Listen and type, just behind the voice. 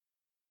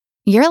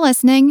You're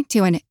listening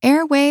to an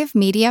Airwave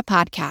Media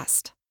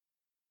Podcast.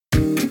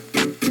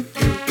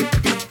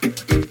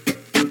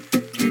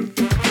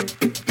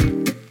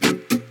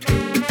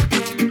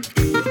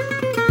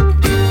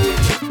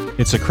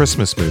 It's a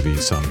Christmas movie,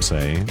 some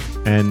say,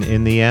 and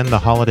in the end, the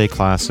holiday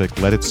classic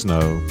Let It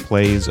Snow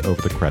plays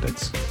over the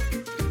credits.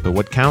 But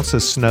what counts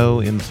as snow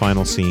in the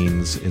final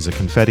scenes is a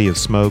confetti of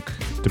smoke,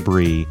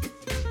 debris,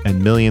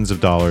 and millions of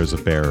dollars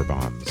of bearer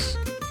bonds,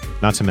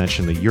 not to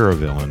mention the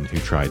Eurovillain who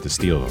tried to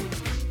steal them.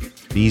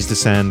 These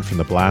descend from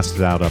the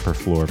blasted-out upper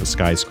floor of a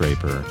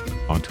skyscraper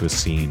onto a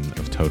scene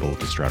of total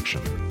destruction.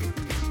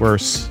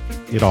 Worse,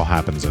 it all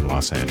happens in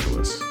Los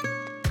Angeles.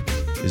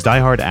 Is Die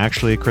Hard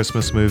actually a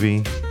Christmas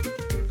movie?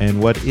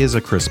 And what is a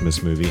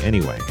Christmas movie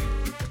anyway?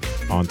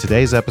 On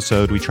today's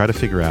episode, we try to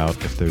figure out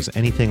if there's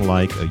anything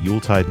like a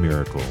Yuletide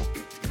miracle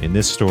in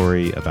this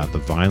story about the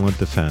violent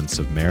defense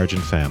of marriage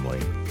and family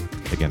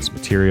against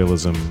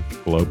materialism,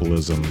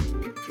 globalism,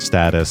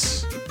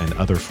 status, and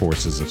other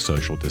forces of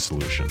social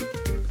dissolution.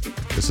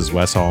 This is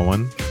Wes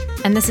Alwan.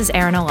 And this is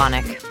Erin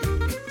Alanik.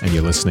 And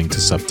you're listening to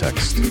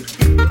Subtext.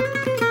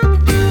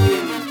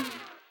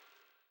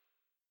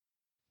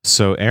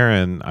 So,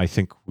 Erin, I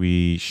think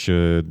we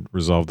should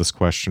resolve this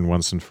question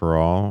once and for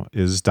all.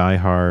 Is Die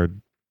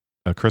Hard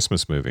a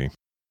Christmas movie?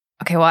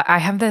 Okay, well, I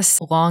have this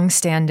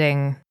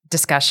long-standing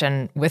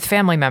discussion with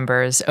family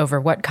members over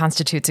what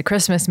constitutes a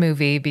Christmas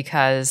movie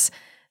because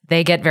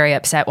they get very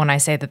upset when I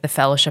say that The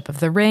Fellowship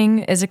of the Ring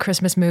is a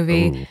Christmas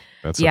movie. Ooh,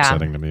 that's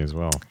upsetting to me as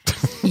well.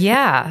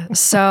 Yeah,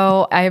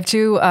 so I have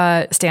two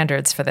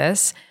standards for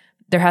this.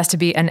 There has to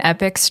be an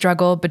epic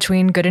struggle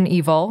between good and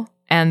evil,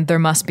 and there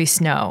must be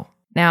snow.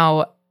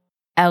 Now,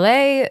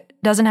 LA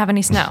doesn't have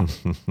any snow.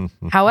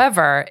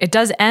 However, it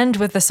does end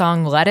with the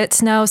song Let It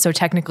Snow, so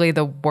technically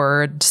the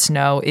word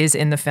snow is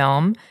in the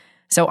film.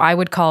 So I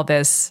would call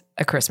this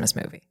a Christmas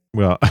movie.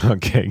 Well,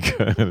 okay,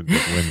 good.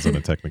 It wins on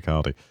a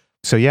technicality.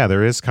 So yeah,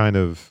 there is kind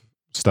of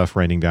stuff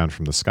raining down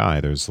from the sky.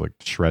 There's like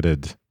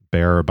shredded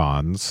bearer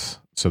bonds.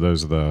 So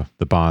those are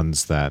the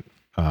bonds that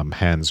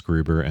Hans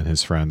Gruber and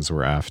his friends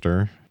were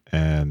after.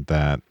 And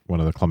that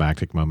one of the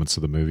climactic moments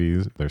of the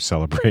movie, they're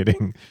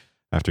celebrating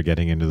after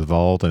getting into the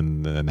vault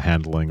and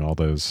handling all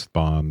those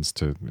bonds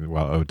to,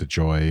 well, Ode to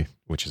Joy,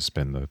 which has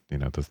been the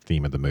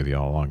theme of the movie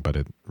all along, but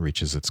it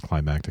reaches its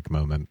climactic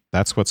moment.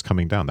 That's what's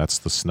coming down. That's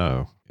the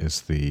snow,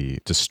 is the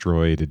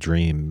destroyed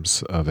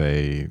dreams of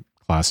a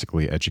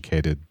classically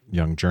educated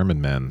young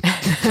German man.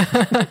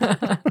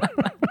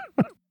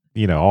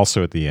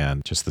 Also at the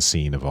end, just the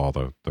scene of all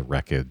the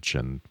wreckage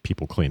and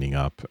people cleaning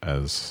up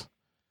as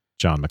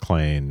John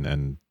McClane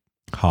and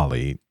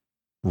Holly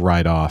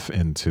ride off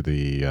into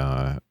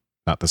the,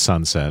 not the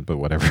sunset, but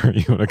whatever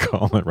you want to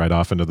call it, right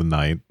off into the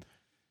night.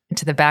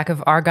 Into the back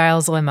of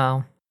Argyle's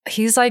limo.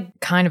 He's like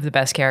kind of the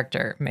best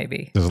character,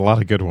 maybe. There's a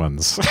lot of good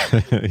ones.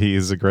 He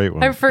is a great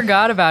one. I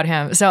forgot about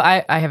him. So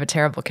I have a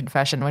terrible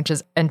confession, which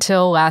is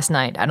until last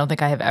night, I don't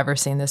think I have ever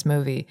seen this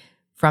movie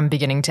from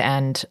beginning to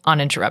end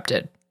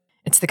uninterrupted.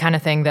 It's the kind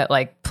of thing that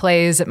like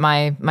plays at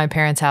my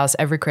parents' house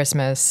every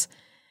Christmas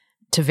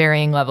to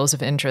varying levels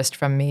of interest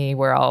from me,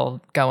 where I'll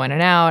go in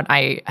and out.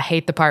 I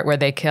hate the part where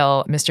they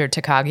kill Mr.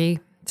 Takagi.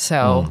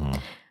 So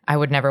I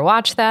would never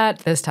watch that.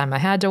 This time I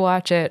had to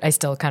watch it. I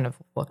still kind of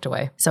looked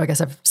away. So I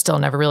guess I've still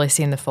never really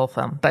seen the full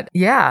film. But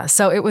yeah,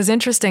 so it was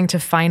interesting to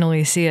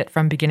finally see it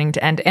from beginning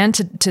to end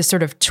and to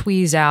sort of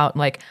tweeze out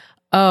like,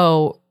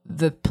 oh,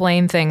 the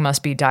plane thing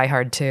must be Die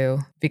Hard 2,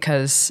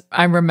 because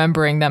I'm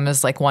remembering them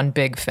as like one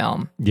big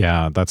film.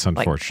 Yeah, that's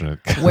unfortunate.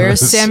 Like,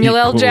 where's Samuel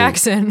L.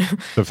 Jackson?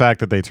 The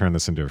fact that they turned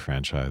this into a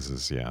franchise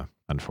is,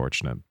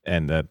 unfortunate.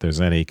 And that there's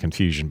any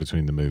confusion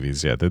between the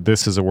movies. Yeah,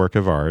 this is a work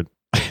of art.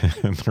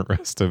 And the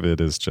rest of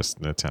it is just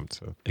an attempt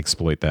to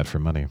exploit that for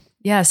money.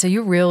 Yeah, so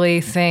you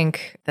really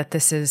think that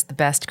this is the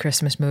best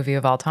Christmas movie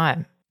of all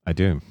time? I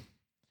do.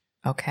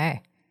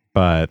 Okay.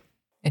 But...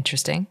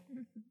 Interesting.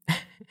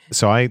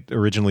 So I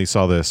originally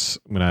saw this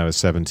when I was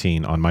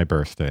 17 on my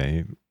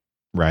birthday,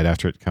 right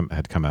after it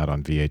had come out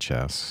on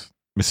VHS.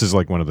 This is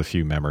like one of the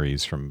few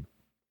memories from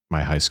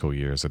my high school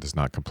years that is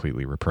not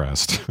completely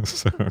repressed.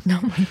 So, oh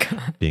my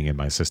God. Being in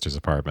my sister's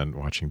apartment,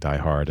 watching Die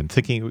Hard and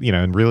thinking,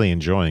 and really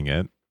enjoying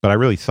it. But I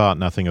really thought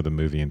nothing of the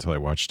movie until I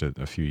watched it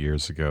a few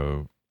years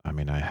ago. I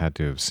mean, I had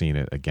to have seen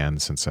it again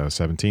since I was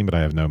 17, but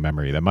I have no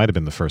memory. That might have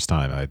been the first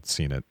time I'd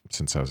seen it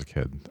since I was a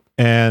kid.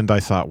 And I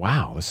thought,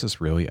 wow, this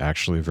is really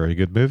actually a very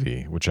good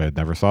movie, which I had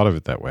never thought of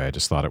it that way. I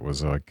just thought it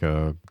was like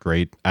a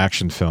great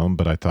action film,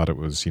 but I thought it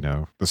was,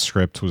 the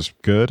script was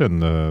good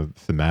and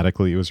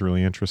thematically it was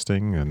really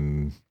interesting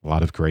and a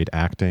lot of great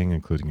acting,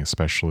 including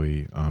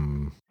especially...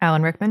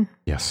 Alan Rickman?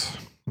 Yes.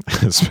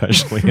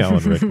 Especially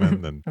Alan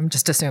Rickman. And I'm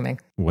just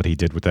assuming. What he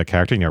did with that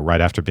character,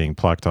 right after being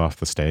plucked off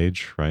the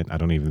stage, right? I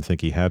don't even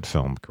think he had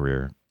film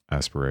career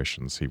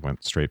aspirations. He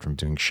went straight from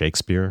doing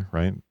Shakespeare,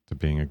 right, to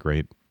being a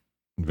great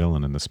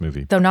villain in this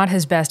movie. Though not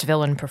his best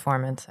villain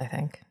performance, I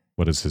think.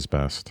 What is his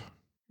best?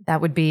 That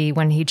would be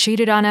when he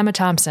cheated on Emma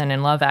Thompson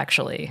in Love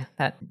Actually.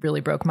 That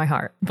really broke my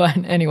heart. But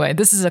anyway,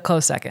 this is a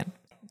close second.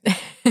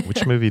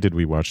 Which movie did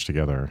we watch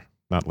together?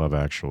 Not Love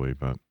Actually,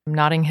 but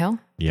Notting Hill?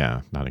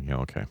 yeah, Notting Hill.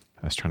 Okay.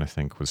 I was trying to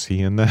think, was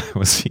he in that?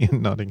 Was he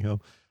in Notting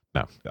Hill?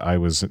 No, I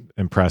was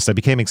impressed. I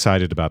became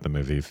excited about the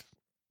movie.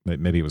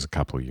 Maybe it was a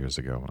couple of years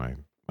ago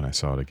when I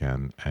saw it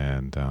again.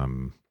 And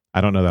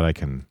I don't know that I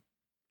can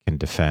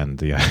defend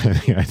the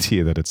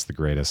idea that it's the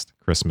greatest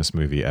Christmas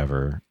movie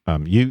ever.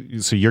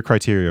 So your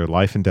criteria are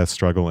life and death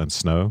struggle and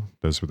snow.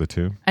 Those were the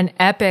two. An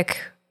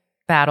epic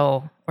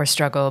battle or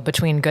struggle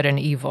between good and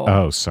evil.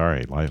 Oh,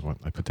 sorry. I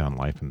put down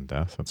life and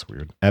death. That's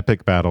weird.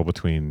 Epic battle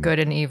between good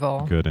and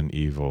evil. Good and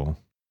evil.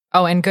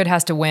 Oh, and good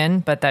has to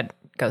win, but that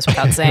goes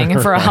without saying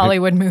for a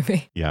Hollywood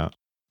movie. Yeah.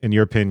 In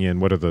your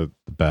opinion, what are the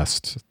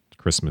best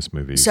Christmas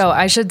movies? So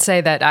I should say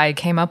that I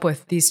came up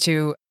with these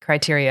two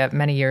criteria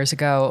many years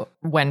ago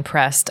when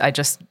pressed. I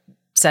just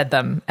said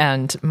them,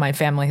 and my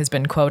family has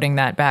been quoting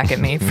that back at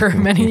me for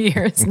many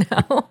years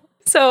now.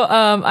 So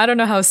I don't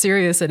know how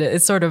serious it is.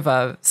 It's sort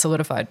of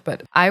solidified,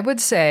 but I would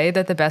say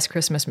that the best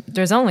Christmas,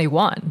 there's only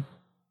one.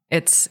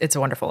 It's A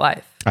Wonderful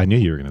Life. I knew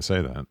you were going to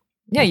say that.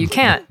 Yeah, you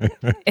can't.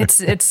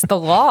 It's the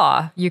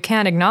law. You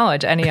can't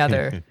acknowledge any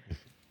other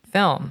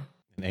film.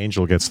 An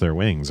angel gets their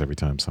wings every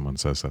time someone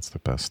says that's the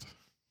best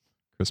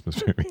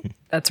Christmas movie.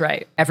 That's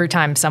right. Every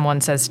time someone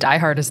says Die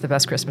Hard is the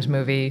best Christmas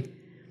movie,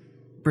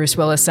 Bruce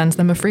Willis sends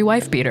them a free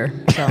wife beater.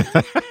 So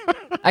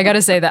I got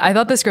to say that I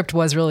thought the script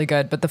was really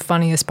good, but the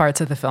funniest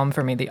parts of the film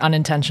for me, the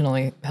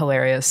unintentionally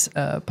hilarious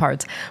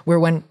parts, were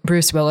when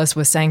Bruce Willis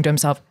was saying to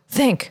himself,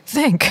 think.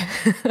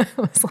 It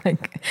was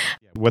like...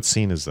 What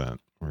scene is that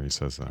where he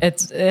says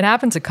that? It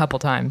happens a couple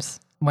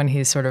times when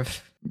he's sort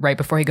of right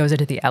before he goes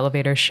into the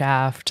elevator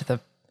shaft, the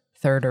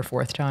third or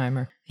fourth time,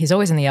 or he's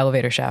always in the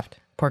elevator shaft.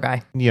 Poor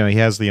guy. You know, he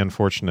has the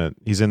unfortunate,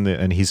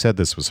 and he said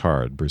this was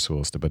hard, Bruce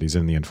Willis did, but he's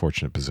in the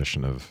unfortunate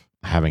position of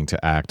having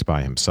to act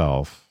by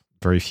himself.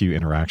 Very few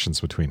interactions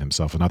between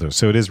himself and others.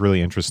 So it is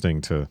really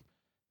interesting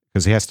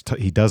because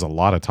he does a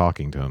lot of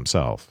talking to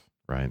himself,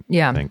 right?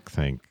 Yeah.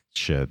 Think,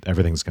 shit,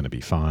 everything's going to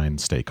be fine,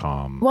 stay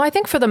calm. Well, I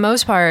think for the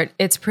most part,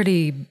 it's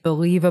pretty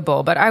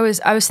believable. But I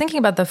was thinking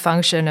about the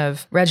function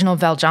of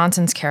Reginald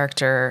VelJohnson's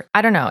character.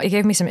 I don't know. It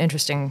gave me some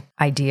interesting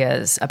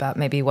ideas about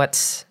maybe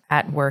what's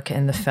at work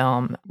in the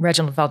film.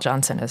 Reginald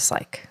VelJohnson is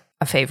like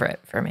a favorite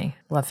for me.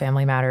 Love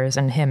Family Matters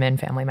and him in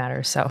Family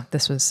Matters. So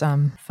this was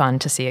fun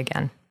to see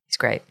again. He's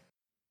great.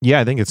 Yeah,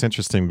 I think it's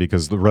interesting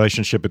because the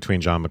relationship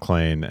between John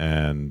McClane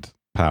and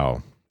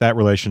Powell, that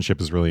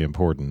relationship is really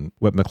important.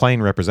 What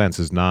McClane represents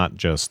is not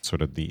just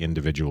sort of the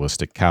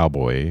individualistic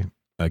cowboy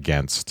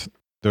against...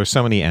 There are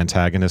so many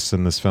antagonists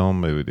in this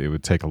film, it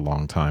would take a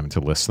long time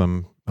to list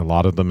them. A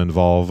lot of them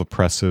involve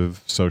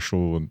oppressive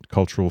social and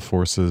cultural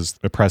forces,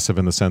 oppressive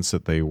in the sense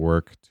that they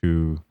work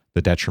to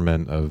the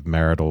detriment of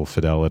marital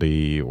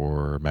fidelity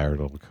or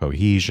marital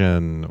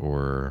cohesion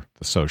or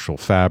the social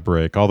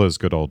fabric, all those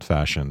good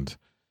old-fashioned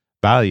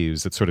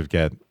values that sort of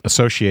get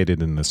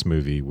associated in this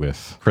movie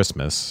with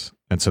Christmas.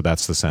 And so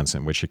that's the sense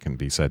in which it can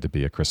be said to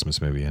be a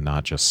Christmas movie and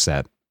not just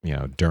set,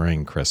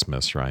 during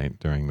Christmas, right?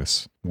 During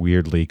this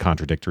weirdly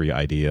contradictory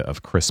idea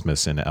of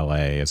Christmas in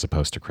LA as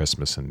opposed to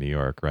Christmas in New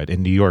York, right?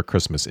 In New York,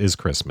 Christmas is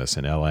Christmas.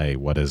 In LA,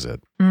 what is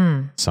it?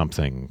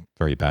 Something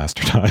very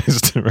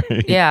bastardized,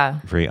 right? Yeah.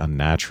 Very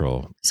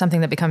unnatural.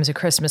 Something that becomes a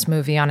Christmas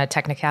movie on a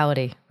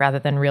technicality rather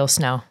than real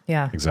snow.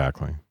 Yeah.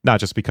 Exactly. Not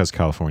just because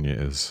California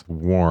is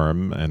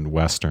warm and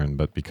Western,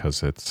 but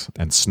because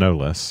and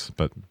snowless,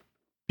 but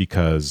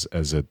because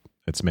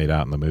it's made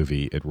out in the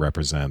movie, it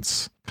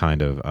represents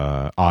kind of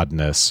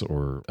oddness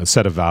or a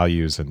set of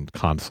values and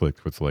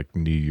conflict with like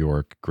New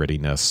York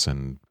grittiness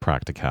and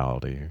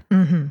practicality.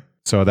 Mm-hmm.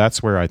 So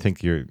that's where I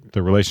think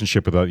the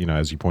relationship with,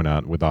 as you point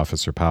out, with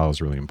Officer Powell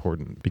is really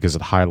important because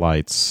it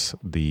highlights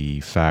the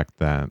fact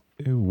that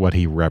what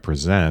he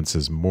represents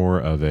is more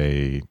of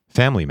a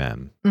family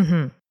man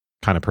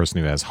kind of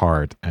person who has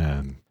heart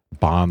and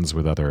bonds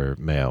with other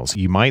males.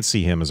 You might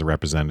see him as a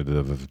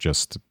representative of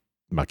just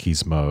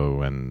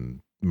machismo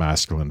and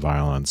masculine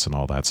violence and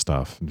all that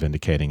stuff,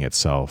 vindicating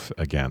itself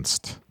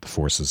against the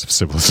forces of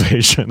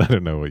civilization. I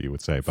don't know what you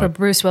would say. But for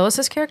Bruce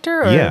Willis's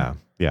character? Or? Yeah.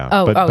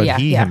 Oh, but yeah,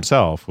 he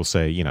himself will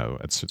say, at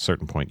a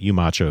certain point, you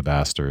macho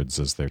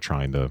bastards, as they're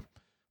trying to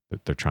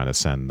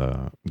send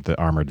the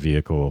armored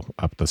vehicle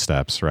up the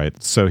steps,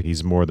 right? So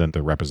he's more than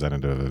the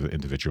representative of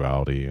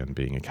individuality and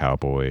being a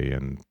cowboy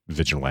and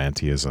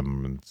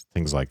vigilantism and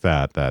things like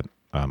that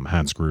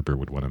Hans Gruber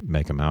would want to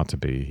make him out to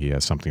be. He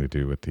has something to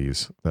do with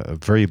a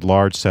very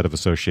large set of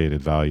associated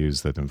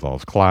values that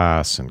involve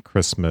class and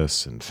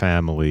Christmas and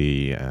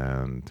family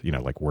and,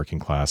 like working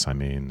class,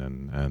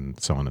 and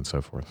so on and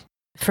so forth.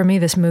 For me,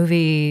 this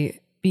movie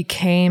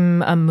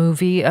became a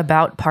movie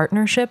about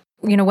partnership.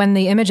 When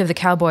the image of the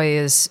cowboy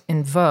is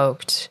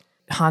invoked,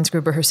 Hans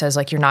Gruber, who says,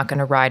 like, you're not going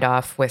to ride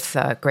off with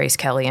Grace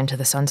Kelly into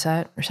the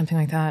sunset or something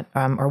like that,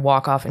 or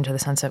walk off into the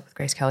sunset with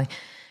Grace Kelly.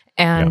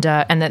 And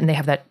then they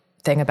have that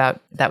thing about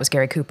that was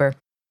Gary Cooper.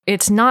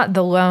 It's not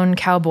the lone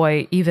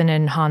cowboy, even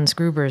in Hans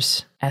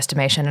Gruber's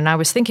estimation. And I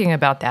was thinking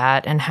about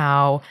that and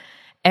how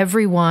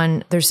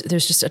everyone, there's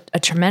just a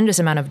tremendous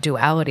amount of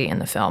duality in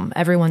the film.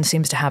 Everyone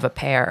seems to have a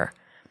pair.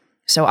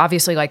 So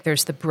obviously, like,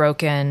 there's the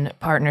broken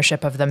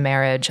partnership of the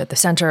marriage at the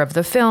center of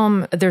the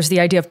film. There's the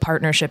idea of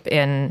partnership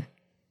in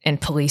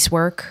police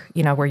work,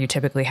 where you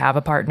typically have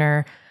a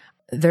partner.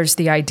 There's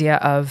the idea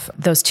of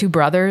those two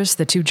brothers,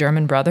 the two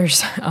German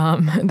brothers,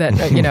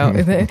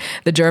 that,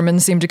 the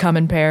Germans seem to come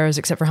in pairs,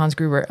 except for Hans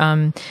Gruber.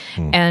 And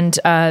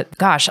there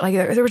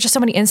were just so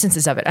many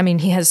instances of it. I mean,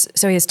 he has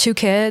two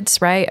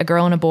kids, right? A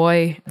girl and a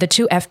boy. The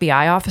two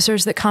FBI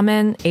officers that come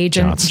in,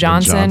 Agent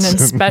Johnson and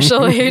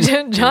Special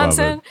Agent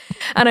Johnson.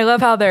 And I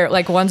love how they're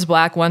like, one's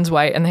black, one's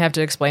white, and they have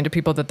to explain to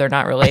people that they're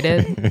not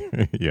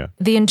related. Yeah.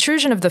 The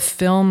intrusion of the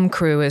film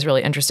crew is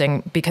really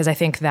interesting because I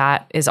think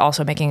that is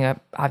also making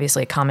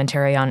obviously a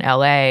commentary on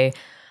LA.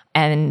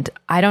 And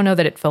I don't know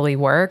that it fully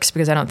works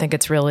because I don't think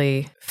it's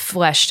really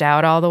fleshed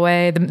out all the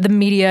way. The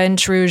media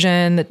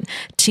intrusion, the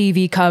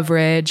TV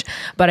coverage.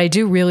 But I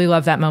do really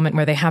love that moment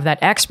where they have that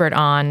expert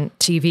on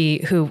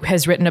TV who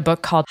has written a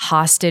book called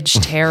Hostage,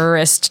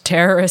 Terrorist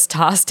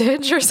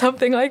Hostage or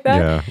something like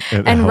that. Yeah,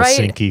 and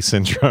Helsinki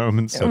syndrome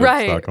instead of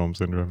Stockholm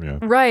syndrome. Yeah.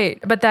 Right.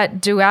 But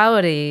that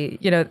duality,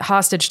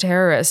 hostage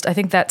terrorist, I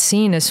think that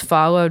scene is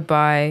followed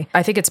by,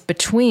 I think it's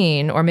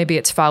between, or maybe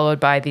it's followed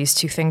by these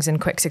two things in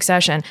quick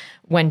succession.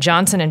 When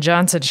Johnson and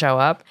Johnson show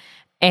up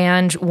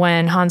and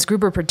when Hans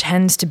Gruber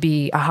pretends to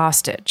be a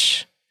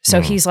hostage.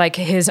 So he's like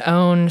his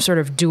own sort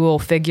of dual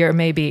figure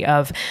maybe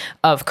of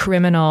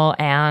criminal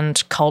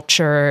and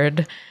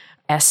cultured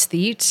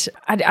aesthete.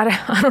 I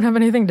don't have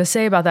anything to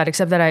say about that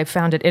except that I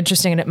found it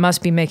interesting and it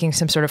must be making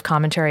some sort of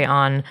commentary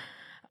on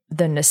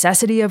the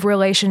necessity of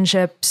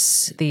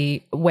relationships,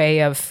 the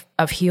way of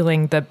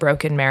healing the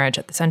broken marriage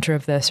at the center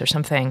of this or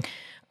something.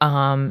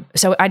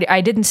 So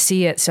I didn't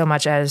see it so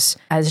much as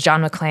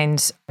John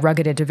McClane's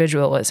rugged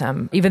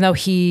individualism, even though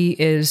he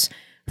is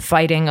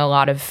fighting a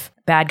lot of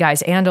bad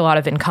guys and a lot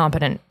of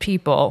incompetent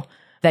people,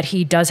 that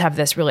he does have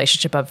this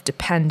relationship of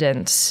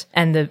dependence,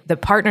 and the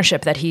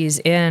partnership that he's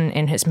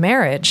in his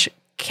marriage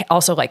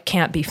also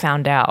can't be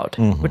found out,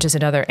 which is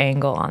another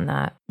angle on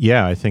that.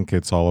 Yeah, I think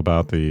it's all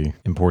about the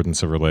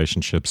importance of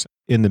relationships.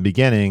 In the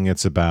beginning,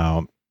 it's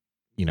about,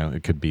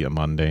 it could be a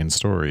mundane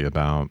story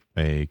about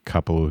a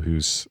couple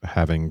who's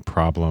having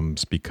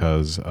problems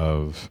because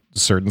of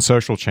certain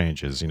social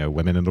changes,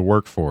 women in the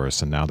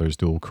workforce, and now there's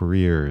dual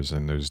careers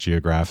and there's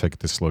geographic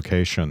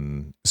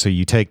dislocation. So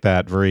you take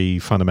that very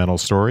fundamental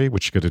story,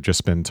 which could have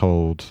just been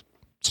told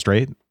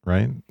straight,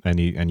 right? And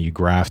you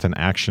graft an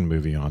action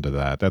movie onto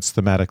that. That's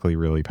thematically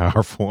really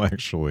powerful,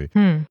 actually.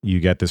 You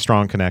get the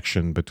strong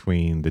connection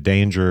between the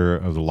danger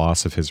of the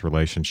loss of his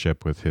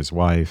relationship with his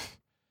wife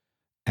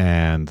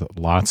and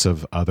lots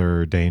of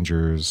other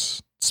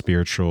dangers,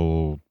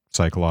 spiritual,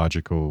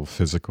 psychological,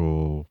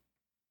 physical,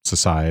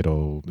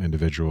 societal,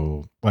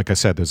 individual. Like I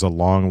said, there's a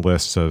long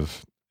list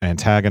of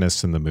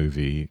antagonists in the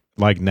movie,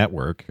 like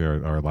Network,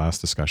 our last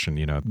discussion.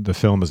 The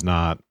film is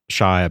not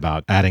shy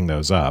about adding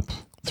those up,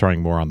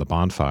 throwing more on the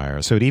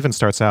bonfire. So it even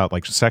starts out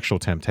like sexual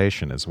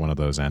temptation is one of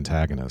those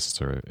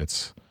antagonists, or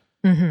it's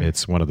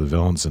one of the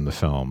villains in the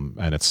film,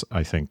 and it's,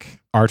 I think,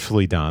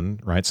 artfully done,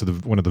 right? So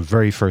one of the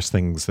very first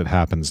things that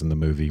happens in the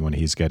movie when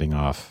he's getting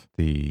off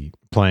the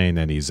plane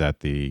and he's at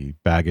the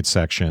baggage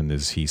section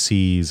is he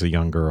sees a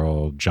young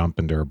girl jump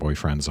into her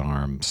boyfriend's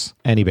arms,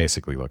 and he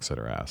basically looks at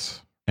her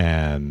ass.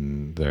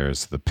 And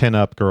there's the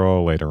pinup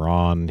girl later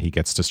on. He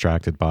gets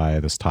distracted by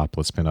this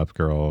topless pinup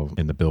girl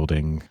in the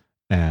building,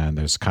 and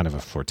there's kind of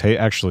a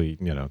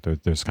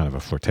there's kind of a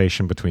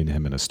flirtation between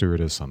him and a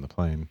stewardess on the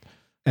plane.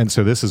 And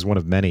so this is one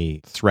of many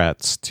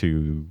threats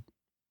to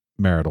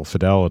marital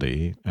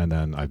fidelity. And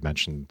then I've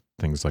mentioned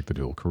things like the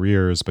dual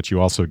careers, but you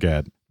also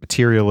get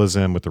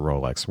materialism with the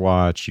Rolex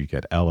watch. You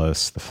get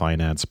Ellis, the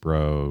finance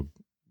bro,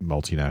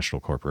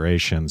 multinational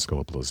corporations,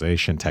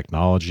 globalization,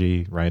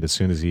 technology, right? As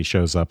soon as he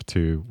shows up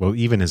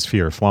even his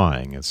fear of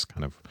flying is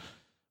kind of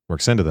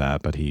works into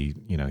that, but he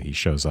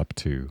shows up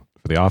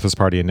for the office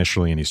party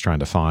initially, and he's trying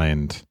to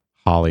find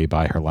Holly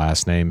by her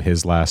last name,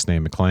 his last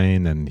name,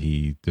 McClane, and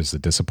there's a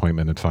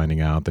disappointment in finding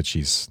out that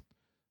she's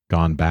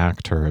gone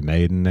back to her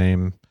maiden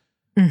name.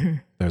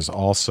 There's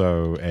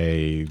also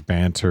a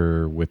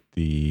banter with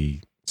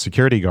the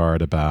security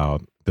guard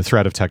about the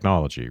threat of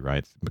technology,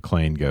 right?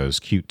 McClane goes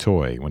cute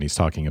toy when he's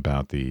talking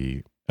about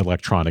the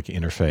electronic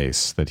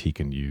interface that he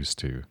can use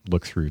to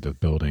look through the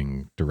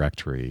building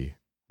directory,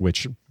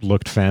 which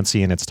looked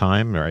fancy in its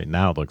time. Right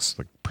now it looks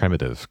like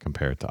primitive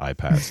compared to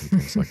iPads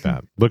and things like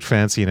that. Looked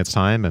fancy in its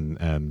time,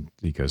 and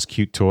he goes,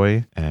 cute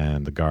toy,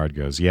 and the guard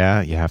goes,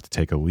 yeah, you have to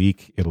take a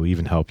leak. It'll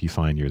even help you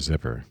find your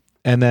zipper.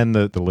 And then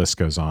the list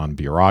goes on.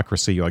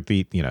 Bureaucracy, like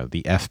the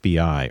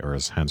FBI, or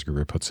as Hans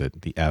Gruber puts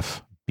it, the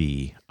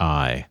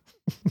FBI.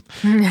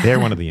 They're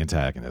one of the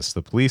antagonists.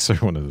 The police are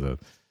one of the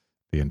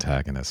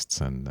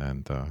antagonists,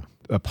 and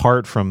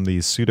apart from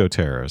these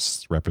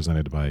pseudo-terrorists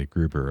represented by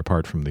Gruber,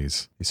 apart from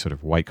these sort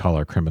of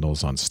white-collar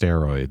criminals on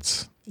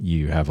steroids,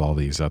 you have all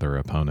these other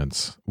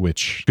opponents,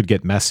 which could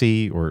get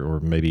messy or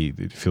maybe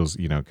it feels,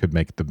 could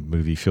make the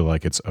movie feel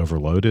like it's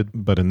overloaded.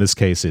 But in this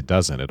case, it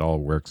doesn't. It all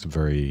works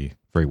very,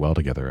 very well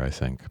together, I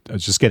think. I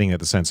was just getting at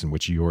the sense in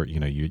which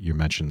you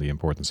mentioned the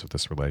importance of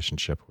this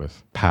relationship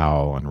with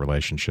Powell and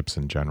relationships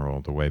in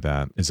general, the way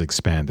that is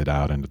expanded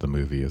out into the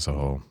movie as a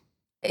whole.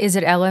 Is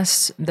it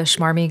Ellis, the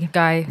schmarmy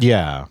guy?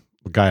 Yeah.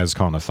 The guy I was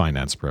calling a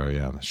finance bro.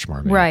 Yeah.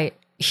 Schmarmy. Right.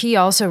 He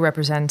also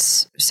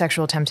represents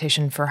sexual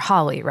temptation for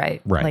Holly,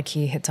 right? Right. Like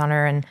he hits on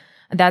her, and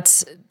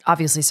that's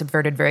obviously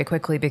subverted very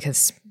quickly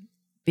because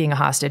being a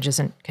hostage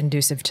isn't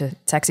conducive to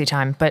sexy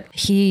time. But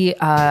he,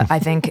 I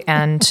think,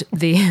 and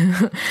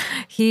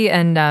he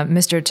and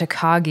Mr.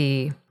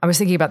 Takagi, I was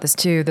thinking about this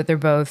too,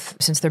 that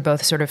since they're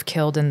both sort of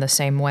killed in the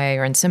same way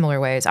or in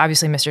similar ways,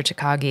 obviously Mr.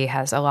 Takagi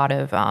has a lot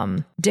of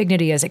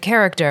dignity as a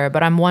character,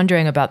 but I'm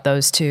wondering about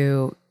those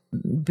two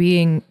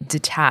being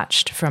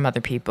detached from other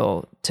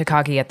people.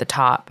 Takagi at the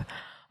top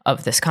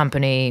of this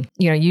company,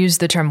 use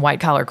the term white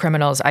collar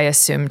criminals, I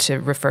assume to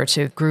refer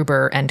to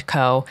Gruber and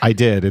co. I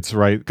did. It's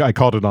right. I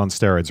called it on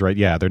steroids, right?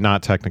 Yeah, they're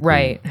not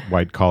technically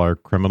white collar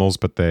criminals,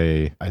 but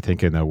they, I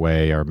think in a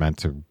way, are meant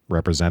to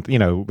represent,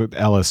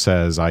 Ellis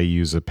says, I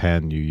use a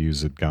pen, you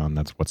use a gun.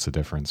 What's the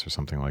difference or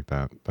something like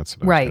that. That's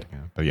what I was getting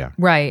at. But yeah.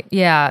 Right.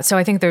 Yeah. So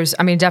I think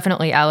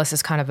definitely Ellis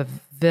is kind of a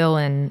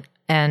villain,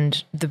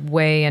 and the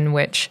way in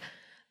which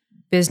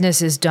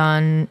business is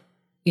done,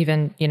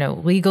 even,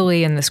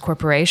 legally in this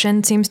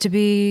corporation, seems to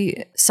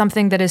be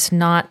something that is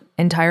not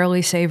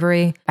entirely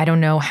savory. I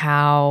don't know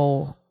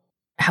how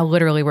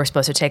literally we're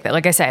supposed to take that.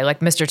 Like I say, like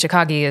Mr.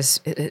 Takagi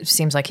it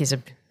seems like he's a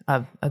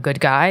good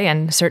guy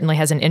and certainly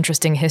has an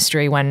interesting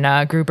history when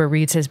Gruber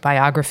reads his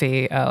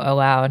biography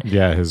aloud.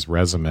 Yeah, his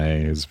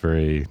resume is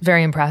very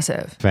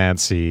impressive.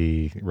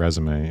 Fancy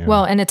resume. Yeah.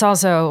 Well, and it's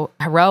also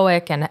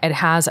heroic, and it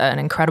has an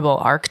incredible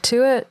arc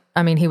to it.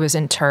 I mean, he was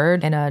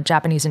interred in a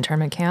Japanese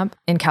internment camp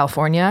in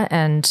California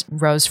and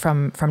rose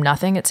from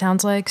nothing, it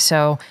sounds like.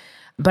 So,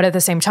 but at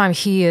the same time,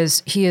 he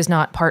is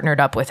not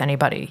partnered up with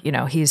anybody.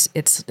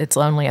 It's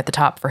lonely at the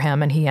top for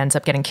him, and he ends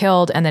up getting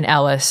killed. And then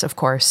Ellis, of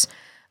course,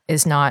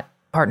 is not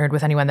partnered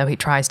with anyone, though he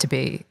tries to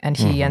be, and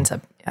he ends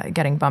up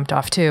getting bumped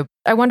off too.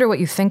 I wonder what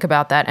you think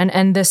about that.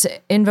 And this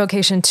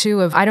invocation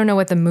too of, I don't know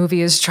what the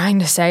movie is trying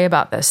to say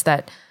about this,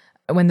 that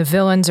when the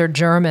villains are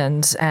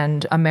Germans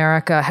and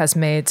America has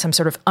made some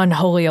sort of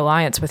unholy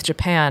alliance with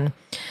Japan,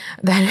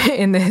 then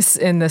in this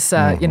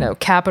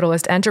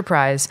capitalist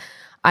enterprise,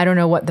 I don't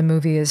know what the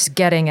movie is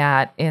getting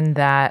at in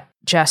that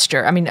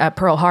gesture. I mean,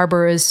 Pearl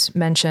Harbor is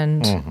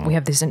mentioned. We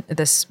have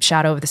this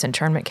shadow of this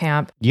internment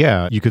camp.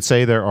 Yeah, you could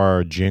say there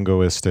are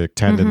jingoistic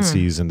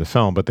tendencies in the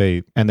film, but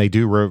they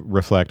do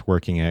reflect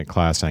working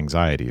class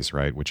anxieties,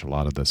 right? Which a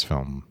lot of this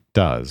film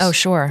does. Oh,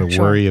 sure. The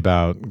worry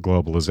about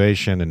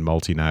globalization and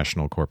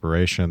multinational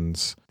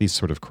corporations, these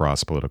sort of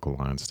cross political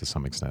lines to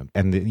some extent.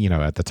 And,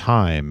 at the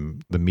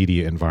time, the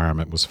media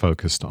environment was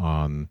focused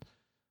on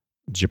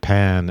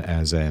Japan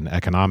as an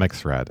economic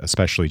threat,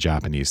 especially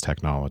Japanese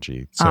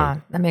technology.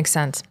 So that makes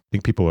sense. I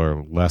think people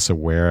are less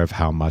aware of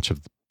how much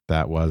of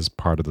that was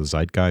part of the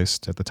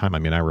zeitgeist at the time. I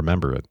mean, I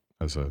remember it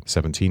as a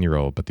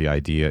 17-year-old, but the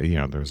idea,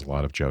 there's a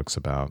lot of jokes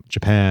about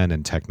Japan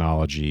and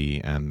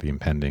technology and the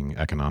impending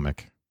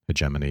economic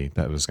hegemony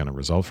that was going to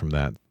result from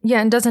that.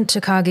 Yeah, and doesn't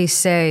Takagi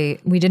say,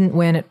 we didn't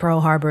win at Pearl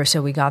Harbor,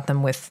 so we got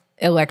them with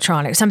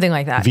electronics, something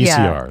like that?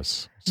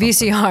 VCRs. Yeah.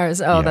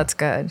 VCRs. Oh, yeah. That's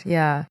good.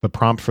 Yeah. The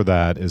prompt for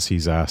that is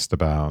he's asked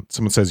about,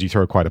 someone says, you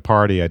throw quite a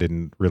party. I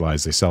didn't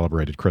realize they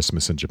celebrated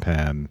Christmas in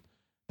Japan.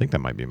 I think that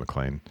might be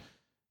McClane.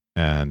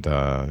 And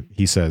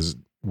he says,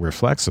 we're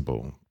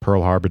flexible.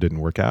 Pearl Harbor didn't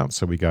work out,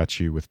 so we got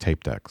you with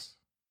tape decks.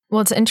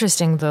 Well, it's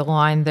interesting, the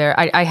line there.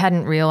 I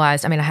hadn't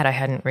realized, I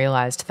hadn't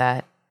realized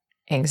that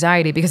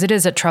anxiety, because it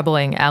is a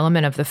troubling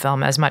element of the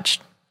film, as much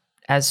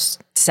as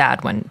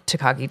sad when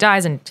Takagi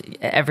dies and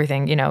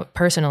everything,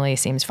 personally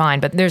seems fine.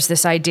 But there's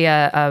this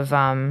idea of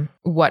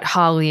what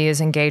Holly is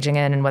engaging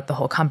in and what the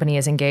whole company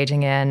is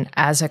engaging in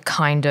as a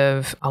kind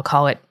of, I'll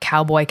call it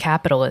cowboy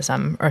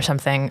capitalism or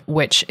something,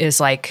 which is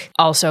like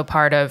also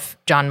part of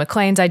John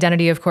McClane's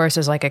identity, of course,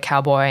 as like a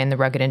cowboy and the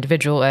rugged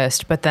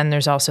individualist. But then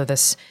there's also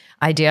this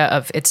idea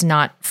of it's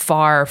not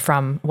far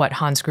from what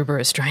Hans Gruber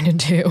is trying to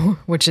do,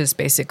 which is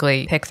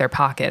basically pick their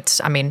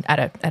pockets. I mean, at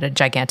a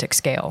gigantic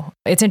scale.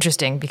 It's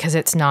interesting because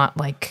it's not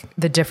like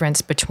the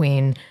difference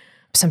between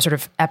some sort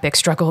of epic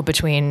struggle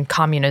between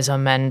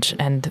communism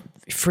and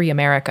free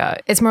America.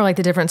 It's more like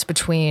the difference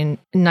between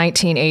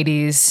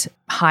 1980s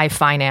high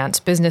finance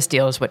business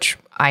deals, which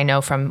I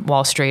know from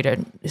Wall Street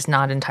is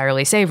not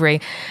entirely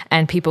savory,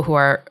 and people who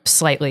are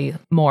slightly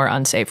more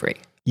unsavory.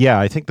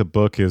 Yeah, I think the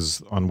book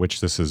on which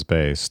this is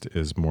based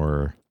is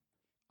more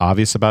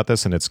obvious about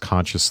this, and it's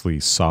consciously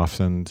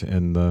softened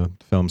in the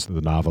films.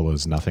 The novel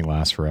is Nothing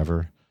Lasts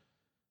Forever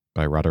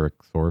by Roderick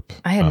Thorpe.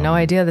 I had no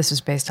idea this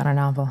was based on a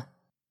novel.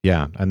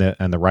 Yeah, and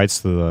the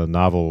rights to the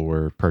novel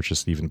were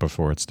purchased even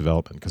before its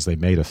development because they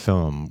made a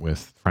film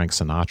with Frank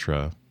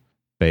Sinatra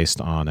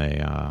based on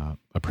a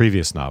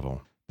previous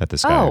novel that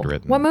this guy had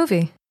written. What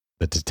movie?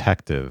 The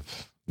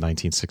Detective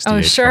 1968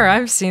 Oh, sure. film.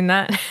 I've seen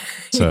that.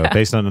 So Yeah.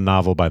 based on a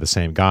novel by the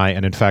same guy.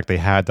 And in fact, they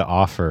had to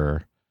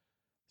offer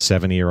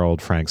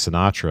 70-year-old Frank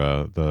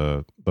Sinatra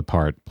the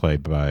part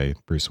played by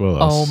Bruce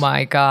Willis. Oh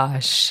my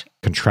gosh.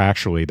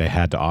 Contractually, they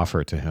had to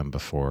offer it to him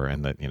before.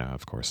 And that,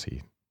 of course,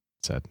 he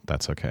said,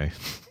 that's okay.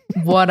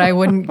 What I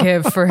wouldn't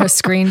give for a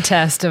screen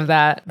test of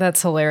that.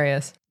 That's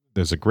hilarious.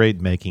 There's a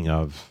great making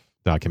of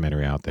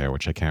documentary out there,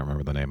 which I can't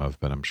remember the name of,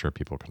 but I'm sure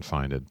people can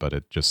find it.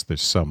 But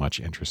there's so much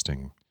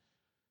interesting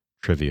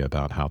trivia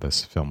about how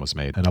this film was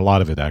made. And a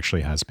lot of it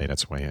actually has made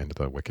its way into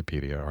the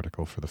Wikipedia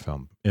article for the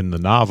film. In the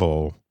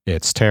novel,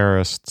 it's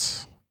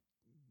terrorists.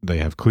 They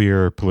have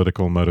clear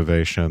political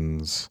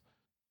motivations.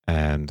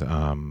 And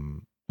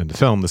in the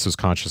film, this was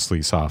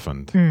consciously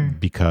softened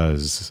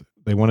because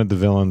they wanted the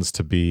villains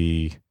to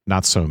be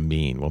not so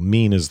mean. Well,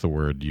 mean is the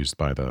word used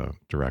by the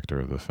director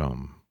of the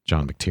film,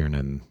 John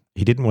McTiernan.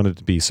 He didn't want it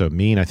to be so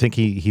mean. I think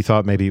he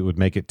thought maybe it would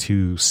make it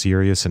too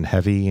serious and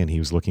heavy, and he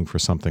was looking for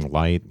something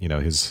light.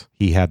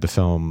 He had the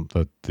film,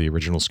 the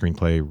original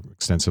screenplay,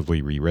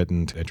 extensively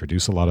rewritten to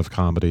introduce a lot of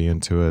comedy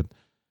into it.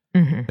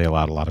 Mm-hmm. They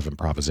allowed a lot of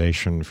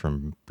improvisation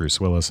from Bruce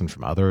Willis and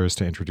from others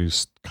to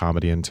introduce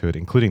comedy into it,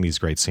 including these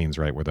great scenes,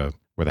 right, where the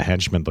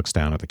henchman looks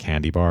down at the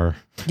candy bar,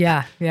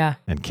 yeah,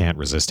 and can't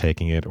resist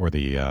taking it, or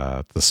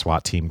the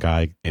SWAT team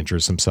guy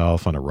injures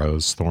himself on a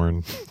rose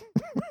thorn.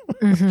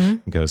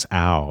 Mm-hmm. Goes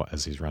ow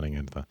as he's running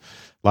into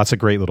lots of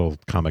great little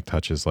comic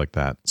touches like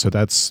that. So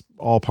that's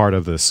all part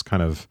of this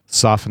kind of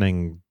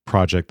softening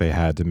project they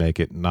had to make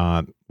it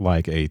not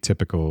like a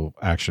typical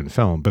action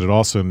film, but it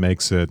also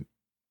makes it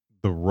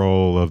the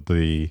role of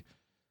the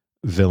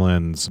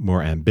villains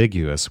more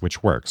ambiguous,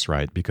 which works,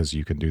 right? Because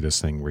you can do this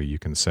thing where you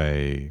can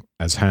say,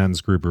 as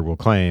Hans Gruber will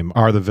claim,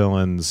 are the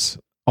villains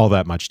all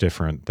that much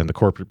different than the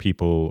corporate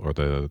people or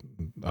the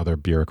other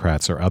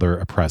bureaucrats or other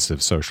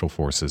oppressive social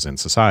forces in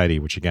society,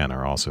 which again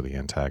are also the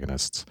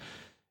antagonists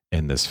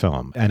in this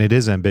film. And it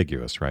is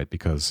ambiguous, right?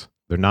 Because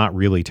they're not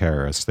really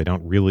terrorists. They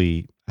don't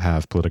really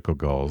have political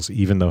goals.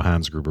 Even though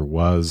Hans Gruber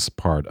was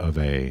part of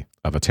a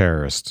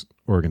terrorist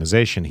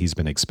organization, he's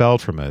been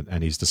expelled from it,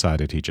 and he's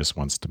decided he just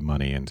wants the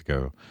money and to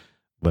go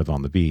live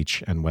on the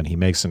beach. And when he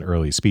makes an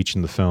early speech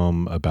in the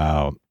film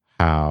about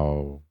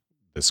how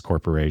this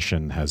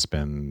corporation has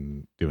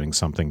been doing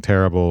something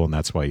terrible and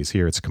that's why he's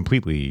here, it's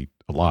completely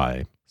a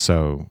lie.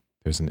 So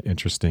there's an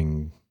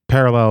interesting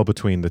parallel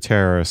between the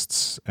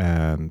terrorists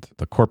and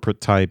the corporate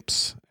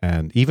types,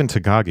 and even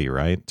Takagi,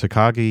 right?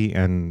 Takagi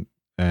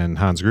and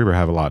Hans Gruber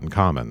have a lot in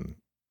common.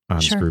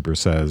 Hans Gruber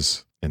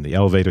says in the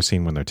elevator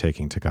scene when they're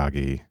taking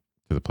Takagi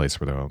to the place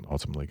where they're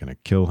ultimately going to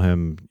kill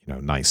him,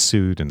 nice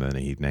suit, and then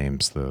he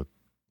names the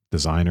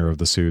designer of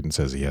the suit and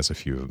says he has a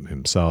few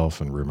himself,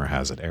 and rumor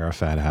has it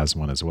Arafat has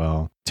one as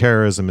well.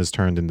 Terrorism is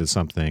turned into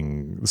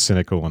something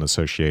cynical and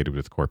associated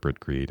with corporate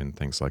greed and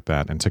things like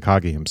that. And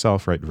Takagi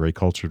himself, right, very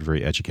cultured,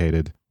 very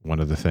educated. One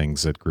of the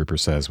things that Gruber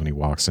says when he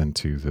walks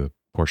into the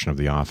portion of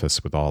the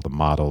office with all the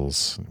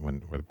models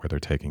where they're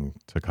taking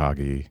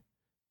Takagi,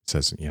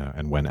 says,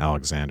 and when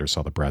Alexander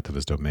saw the breadth of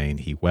his domain,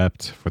 he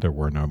wept, for there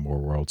were no more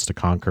worlds to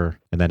conquer.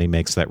 And then he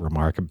makes that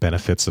remark,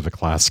 benefits of a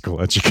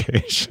classical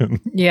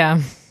education.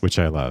 Yeah. Which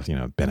I love,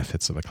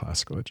 benefits of a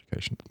classical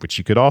education, which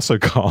you could also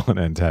call an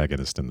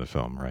antagonist in the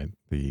film, right?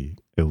 The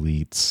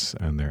elites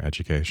and their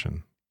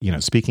education.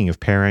 Speaking of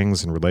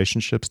pairings and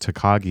relationships,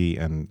 Takagi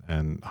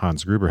and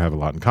Hans Gruber have a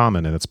lot in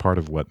common, and it's part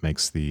of what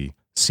makes the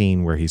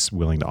scene where he's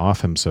willing to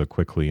off him so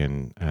quickly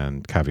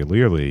and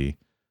cavalierly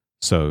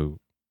so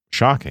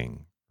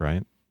shocking,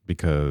 right?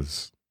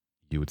 Because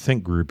you would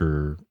think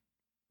Gruber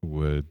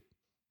would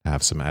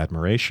have some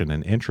admiration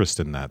and interest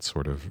in that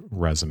sort of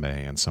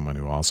resume, and someone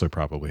who also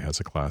probably has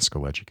a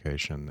classical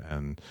education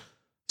and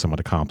somewhat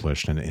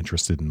accomplished and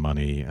interested in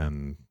money,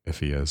 and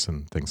if he is,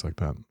 and things like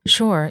that.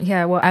 Sure.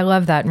 Yeah. Well, I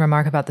love that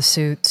remark about the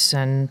suits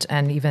and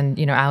even,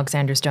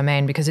 Alexander's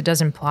domain, because it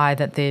does imply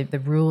that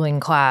the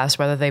ruling class,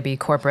 whether they be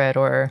corporate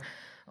or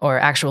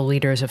actual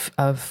leaders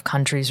of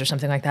countries or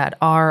something like that,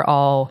 are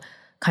all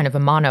kind of a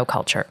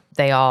monoculture.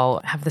 They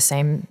all have the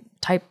same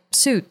type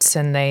suits,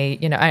 and they,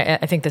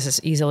 I think this is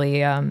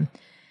easily,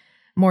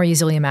 more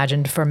easily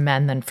imagined for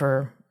men than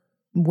for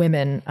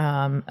women,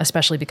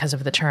 especially because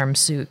of the term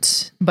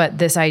suits. But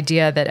this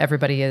idea that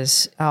everybody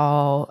is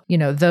all,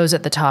 those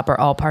at the top are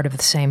all part of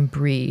the same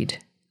breed,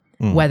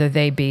 whether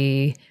they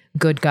be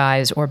good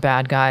guys or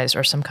bad guys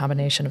or some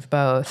combination of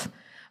both.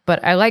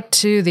 But I like,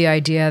 too, the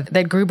idea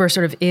that Gruber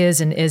sort of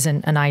is and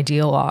isn't an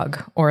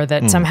ideologue, or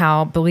that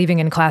somehow believing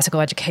in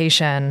classical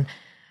education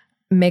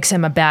makes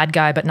him a bad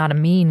guy but not a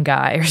mean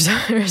guy,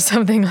 or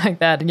something like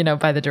that,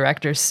 by the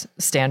director's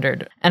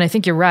standard. And I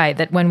think you're right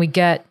that when we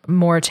get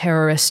more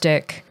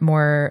terroristic,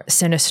 more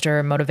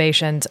sinister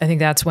motivations, I think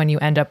that's when you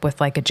end up with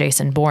like a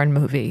Jason Bourne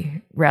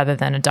movie rather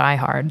than a Die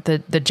Hard.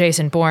 The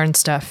Jason Bourne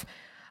stuff,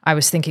 I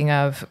was thinking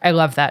of, I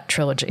love that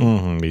trilogy.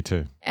 Me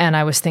too. And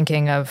I was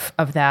thinking of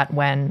that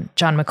when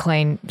John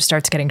McClane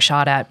starts getting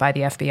shot at by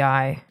the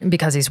FBI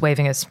because he's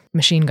waving his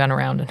machine gun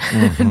around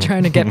and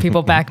trying to get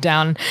people back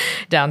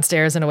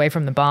downstairs and away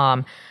from the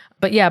bomb.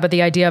 But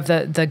the idea of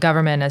the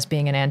government as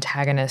being an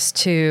antagonist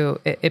too,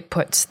 it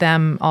puts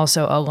them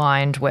also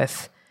aligned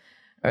with,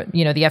 the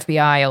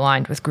FBI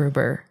aligned with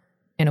Gruber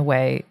in a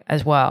way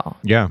as well.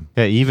 Yeah.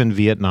 Even the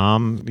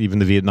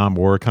Vietnam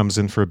War comes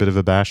in for a bit of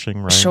a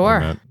bashing, right? Sure.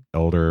 And that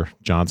elder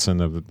Johnson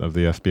of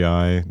the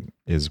FBI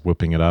is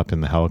whooping it up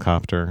in the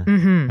helicopter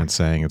and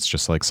saying it's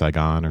just like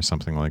Saigon or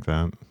something like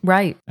that.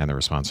 Right. And the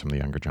response from the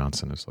younger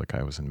Johnson is like,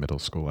 I was in middle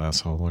school,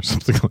 asshole, or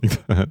something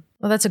like that.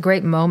 Well, that's a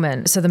great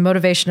moment. So the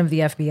motivation of the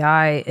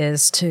FBI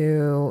is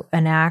to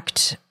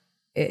enact,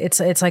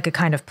 it's like a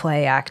kind of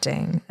play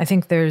acting. I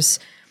think there's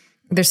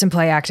some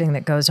play acting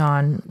that goes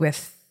on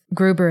with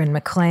Gruber and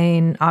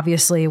McClane.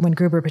 Obviously, when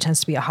Gruber pretends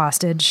to be a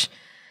hostage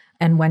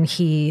and when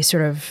he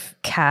sort of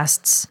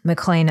casts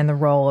McClane in the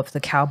role of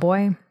the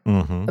cowboy.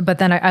 But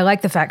then I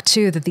like the fact,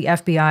 too, that the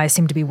FBI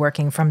seem to be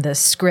working from this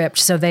script.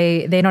 So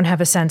they don't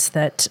have a sense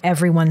that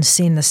everyone's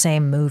seen the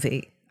same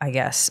movie, I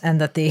guess, and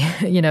that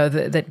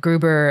that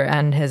Gruber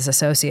and his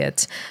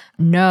associates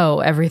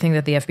know everything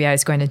that the FBI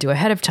is going to do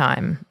ahead of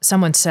time.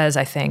 Someone says,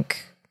 I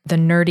think, the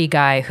nerdy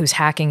guy who's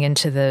hacking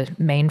into the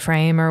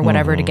mainframe or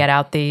whatever to get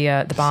out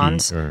the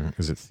bonds. Or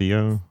is it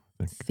Theo?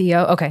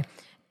 Theo, okay.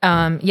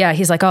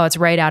 He's like, oh, it's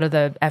right out of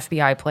the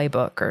FBI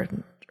playbook or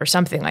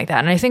something like that.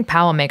 And I think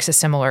Powell makes a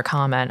similar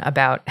comment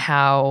about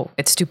how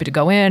it's stupid to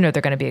go in or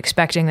they're going to be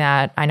expecting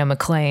that. I know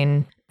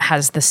McClane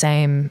has the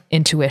same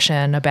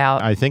intuition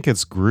about... I think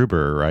it's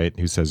Gruber, right?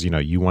 Who says,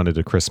 you wanted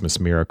a Christmas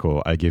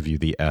miracle. I give you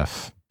the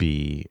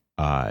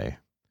FBI.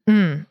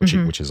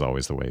 Which is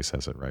always the way he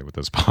says it, right? With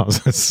those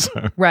pauses.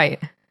 So.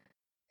 Right.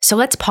 So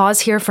let's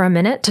pause here for a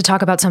minute to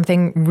talk about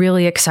something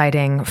really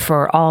exciting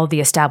for all the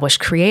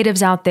established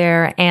creatives out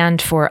there and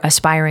for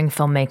aspiring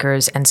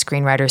filmmakers and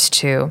screenwriters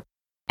too.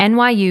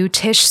 NYU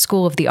Tisch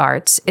School of the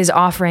Arts is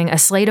offering a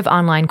slate of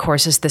online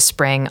courses this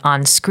spring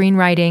on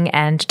screenwriting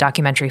and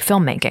documentary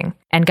filmmaking.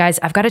 And guys,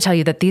 I've got to tell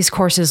you that these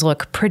courses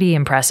look pretty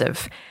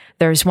impressive.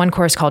 There's one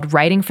course called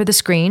Writing for the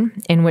Screen,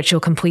 in which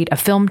you'll complete a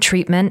film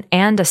treatment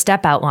and a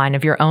step outline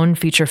of your own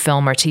feature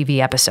film or TV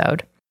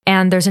episode.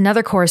 And there's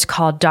another course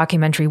called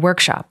Documentary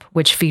Workshop,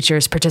 which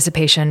features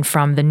participation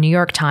from the New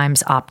York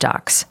Times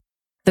OpDocs.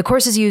 The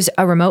courses use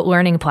a remote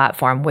learning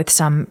platform with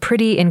some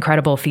pretty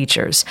incredible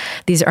features.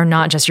 These are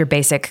not just your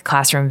basic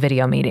classroom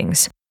video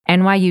meetings.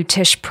 NYU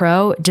Tisch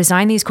Pro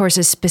designed these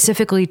courses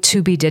specifically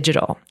to be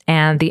digital,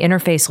 and the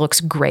interface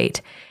looks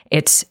great.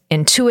 It's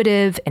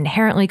intuitive,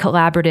 inherently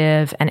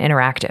collaborative, and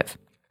interactive.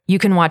 You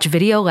can watch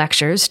video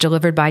lectures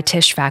delivered by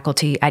Tisch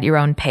faculty at your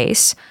own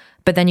pace,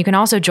 but then you can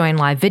also join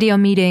live video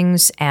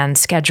meetings and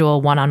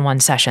schedule one-on-one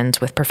sessions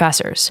with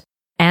professors.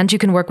 And you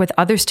can work with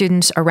other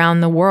students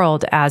around the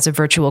world as a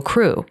virtual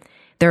crew.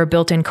 There are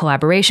built-in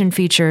collaboration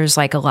features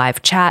like a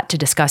live chat to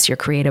discuss your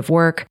creative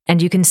work,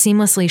 and you can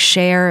seamlessly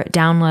share,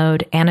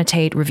 download,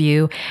 annotate,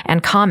 review,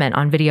 and comment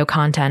on video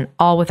content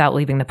all without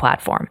leaving the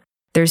platform.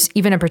 There's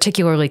even a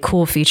particularly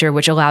cool feature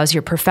which allows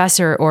your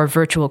professor or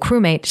virtual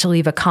crewmate to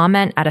leave a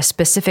comment at a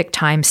specific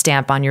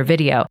timestamp on your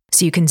video,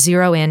 so you can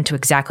zero in to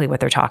exactly what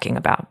they're talking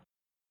about.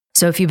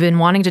 So if you've been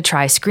wanting to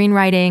try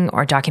screenwriting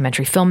or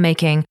documentary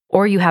filmmaking,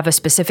 or you have a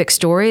specific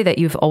story that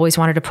you've always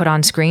wanted to put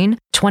on screen,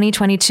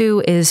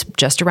 2022 is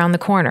just around the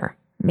corner.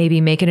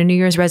 Maybe make it a New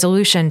Year's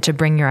resolution to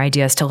bring your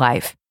ideas to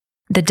life.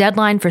 The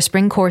deadline for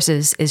spring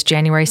courses is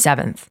January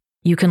 7th.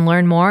 You can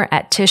learn more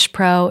at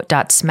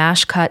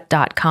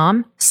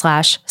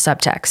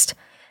tishpro.smashcut.com/subtext.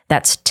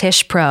 That's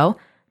tishpro,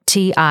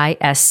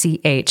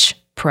 TISCH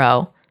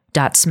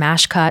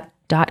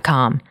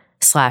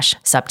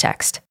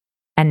pro.smashcut.com/subtext.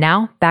 And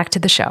now back to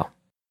the show.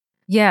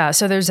 Yeah,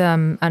 so there's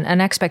an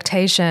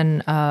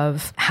expectation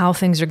of how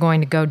things are going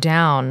to go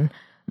down,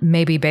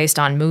 maybe based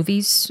on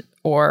movies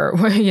or,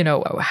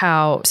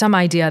 how some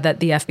idea that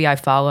the FBI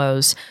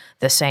follows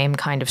the same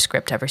kind of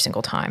script every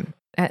single time.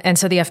 And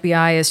so the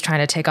FBI is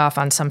trying to take off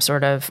on some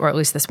sort of, or at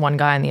least this one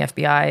guy in the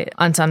FBI,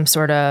 on some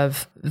sort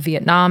of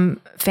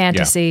Vietnam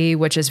fantasy,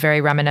 which is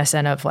very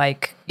reminiscent of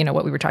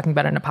what we were talking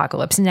about in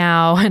Apocalypse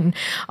Now and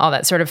all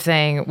that sort of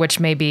thing, which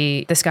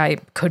maybe this guy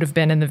could have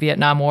been in the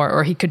Vietnam War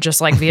or he could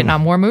just like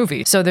Vietnam War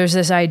movies. So there's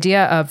this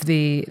idea of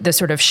the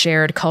sort of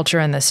shared culture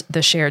and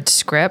the shared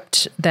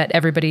script that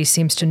everybody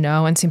seems to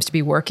know and seems to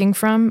be working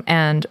from.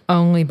 And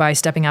only by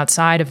stepping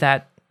outside of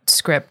that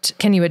script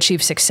can you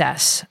achieve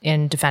success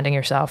in defending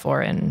yourself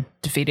or in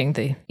defeating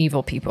the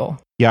evil people.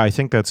 Yeah, I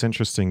think that's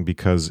interesting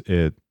because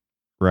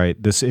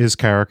this is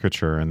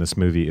caricature and this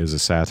movie is a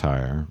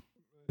satire.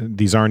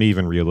 These aren't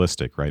even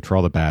realistic, right? For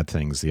all the bad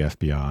things the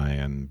FBI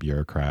and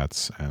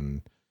bureaucrats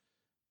and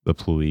the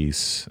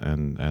police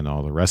and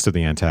all the rest of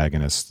the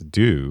antagonists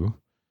do,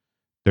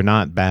 they're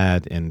not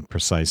bad in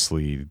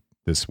precisely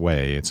this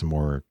way. It's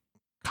more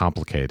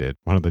complicated.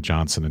 One of the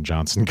Johnson &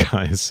 Johnson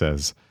guys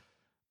says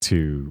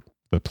to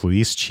the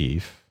police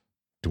chief,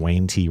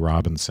 Dwayne T.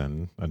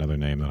 Robinson, another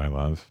name that I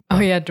love. Oh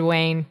yeah,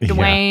 Dwayne.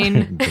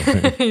 Dwayne.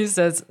 He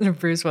says,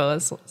 Bruce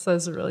Willis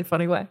says a really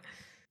funny way.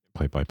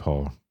 Played by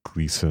Paul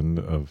Gleason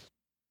of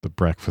The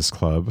Breakfast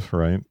Club,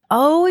 right?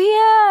 Oh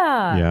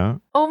yeah. Yeah.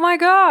 Oh my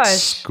gosh.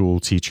 School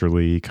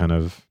teacherly kind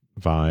of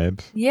vibe.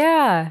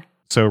 Yeah.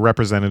 So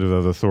representative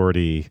of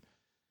authority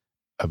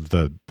of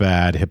the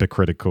bad,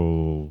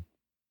 hypocritical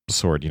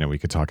sort, we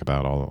could talk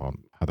about all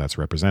how that's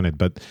represented.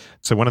 But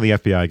so one of the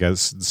FBI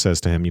guys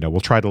says to him,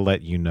 we'll try to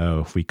let you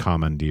know if we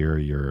commandeer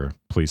your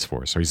police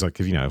force. Or he's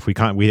like, if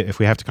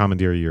we have to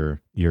commandeer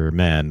your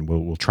men,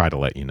 we'll try to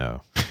let you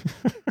know.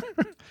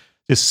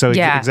 Just so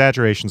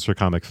exaggerations for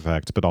comic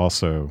effect, but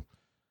also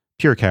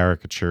pure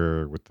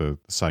caricature with the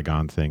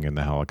Saigon thing and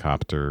the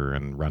helicopter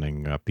and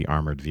running up the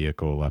armored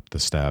vehicle up the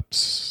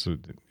steps,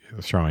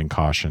 throwing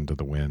caution to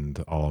the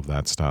wind, all of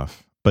that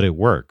stuff. But it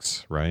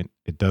works, right?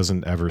 It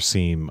doesn't ever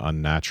seem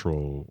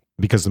unnatural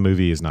because the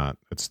movie is not.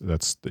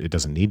 It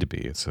doesn't need to be.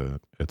 It's a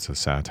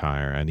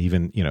satire, and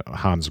even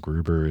Hans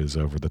Gruber is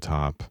over the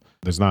top.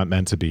 There's not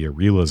meant to be a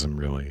realism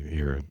really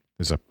here.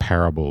 There's a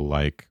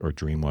parable-like or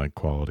dreamlike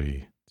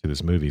quality to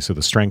this movie. So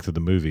the strength of the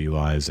movie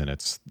lies in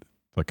its,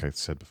 like I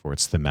said before,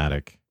 its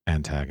thematic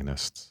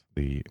antagonists,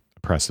 the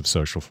oppressive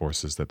social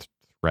forces that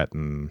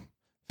threaten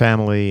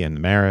family and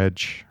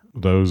marriage.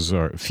 Those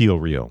feel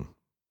real.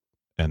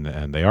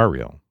 And they are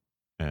real.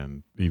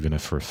 And even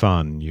if for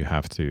fun, you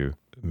have to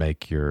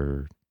make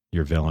your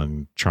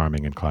villain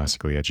charming and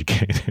classically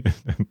educated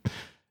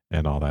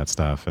and all that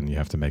stuff. And you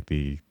have to make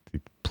the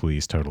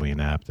police totally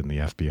inept and the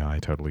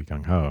FBI totally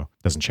gung-ho.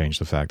 Doesn't change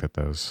the fact that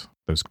those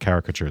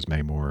caricatures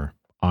may more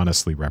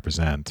honestly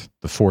represent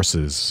the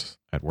forces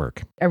at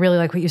work. I really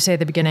like what you say at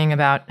the beginning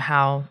about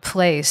how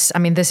place,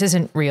 this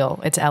isn't real.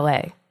 It's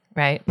LA.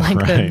 Right?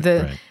 Like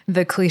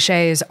the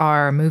cliches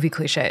are movie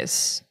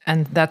cliches.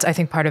 And that's, I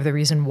think, part of the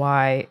reason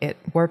why it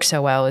works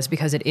so well is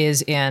because it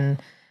is in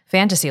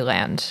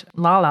Fantasyland,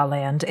 La La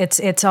Land.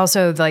 It's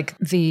also like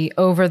the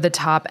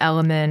over-the-top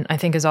element, I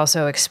think, is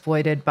also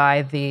exploited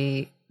by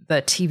the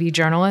TV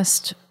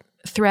journalist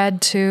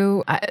thread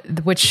too,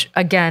 which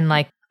again,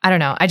 like, I don't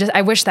know.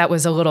 I wish that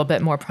was a little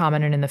bit more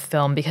prominent in the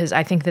film because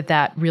I think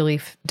that really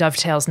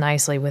dovetails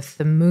nicely with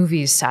the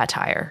movie's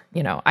satire.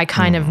 I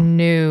kind of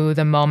knew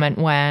the moment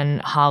when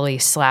Holly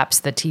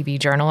slaps the TV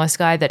journalist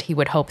guy that he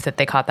would hope that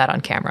they caught that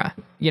on camera,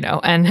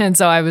 and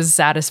so I was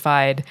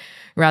satisfied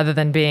rather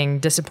than being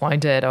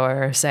disappointed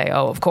or say,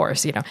 oh, of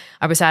course,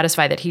 I was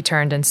satisfied that he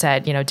turned and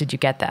said, did you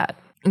get that?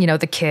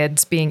 The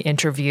kids being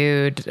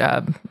interviewed,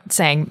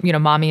 saying,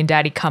 Mommy and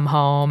Daddy come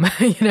home,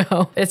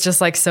 it's just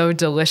like so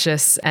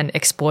delicious and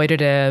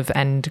exploitative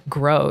and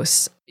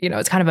gross.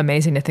 It's kind of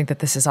amazing to think that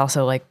this is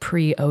also like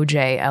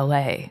pre-OJ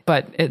LA,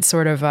 but it's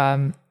sort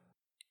of,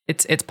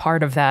 it's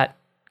part of that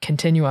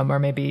continuum, or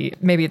maybe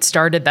it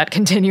started that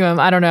continuum.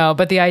 I don't know.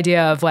 But the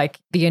idea of like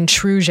the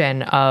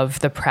intrusion of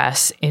the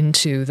press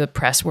into the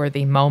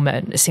press-worthy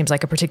moment seems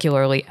like a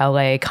particularly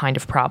LA kind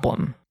of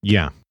problem.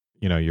 Yeah.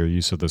 Your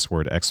use of this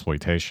word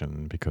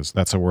exploitation, because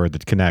that's a word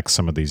that connects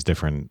some of these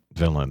different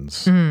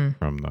villains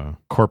from the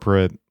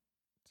corporate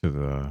to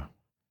the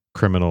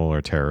criminal or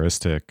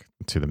terroristic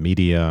to the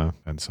media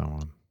and so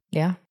on.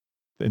 Yeah.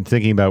 In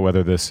thinking about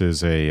whether this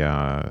is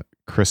a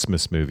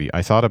Christmas movie,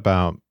 I thought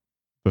about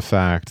the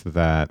fact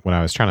that when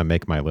I was trying to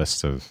make my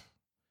list of,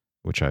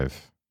 which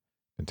I've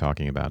been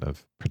talking about,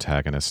 of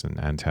protagonists and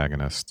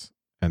antagonists,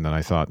 and then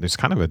I thought there's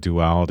kind of a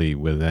duality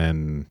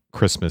within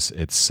Christmas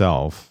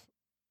itself.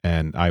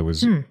 And I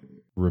was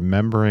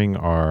remembering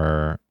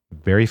our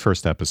very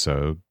first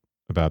episode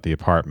about the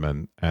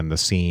apartment and the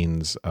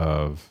scenes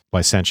of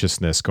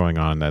licentiousness going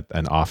on at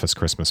an office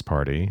Christmas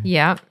party.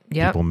 Yeah.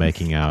 People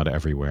making out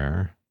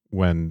everywhere.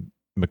 When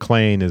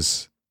McClane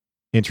is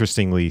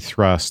interestingly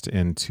thrust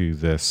into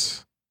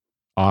this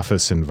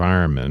office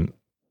environment.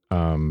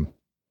 So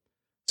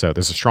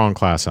there's a strong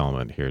class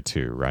element here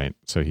too, right?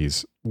 So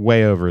he's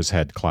way over his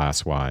head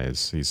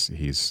class-wise.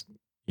 He's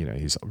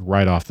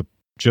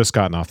just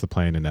gotten off the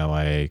plane in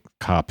LA,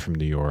 cop from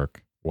New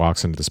York,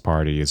 walks into this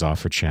party, is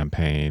offered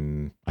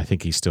champagne. I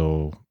think he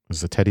still,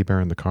 was the teddy bear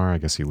in the car? I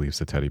guess he leaves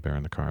the teddy bear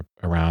in the car.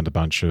 Around a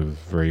bunch of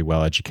very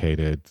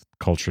well-educated,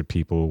 cultured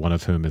people, one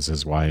of whom is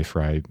his wife,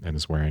 right? And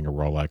is wearing a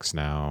Rolex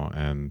now,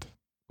 and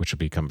which will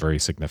become very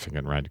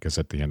significant, right? Because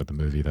at the end of the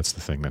movie, that's the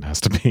thing that has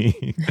to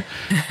be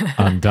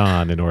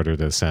undone in order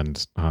to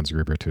send Hans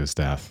Gruber to his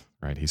death.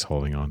 Right, he's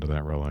holding on to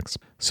that Rolex.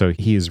 So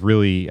he is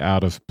really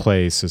out of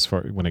place as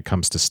far when it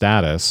comes to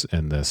status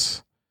in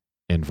this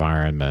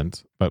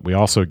environment. But we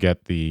also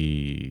get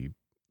the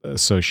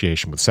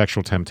association with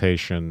sexual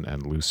temptation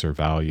and looser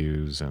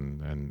values,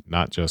 and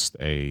not just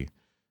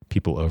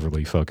people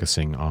overly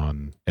focusing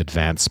on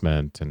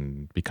advancement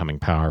and becoming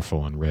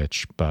powerful and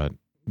rich, but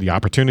the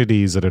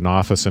opportunities that an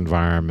office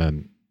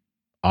environment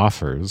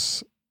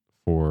offers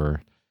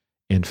for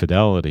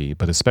infidelity,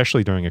 but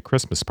especially during a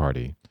Christmas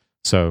party.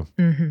 So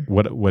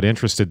what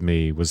interested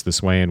me was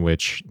this way in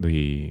which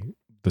the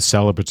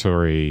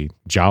celebratory,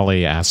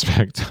 jolly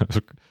aspect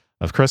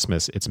of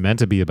Christmas, it's meant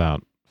to be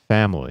about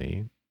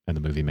family, and the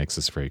movie makes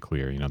this very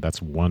clear.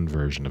 That's one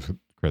version of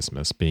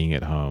Christmas, being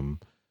at home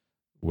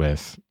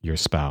with your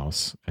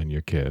spouse and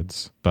your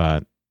kids.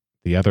 But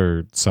the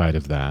other side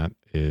of that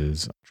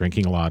is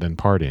drinking a lot and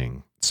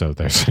partying. So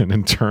there's an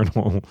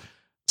internal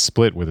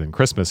split within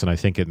Christmas, and I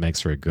think it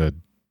makes for a good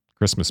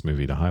Christmas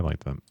movie to highlight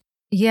them.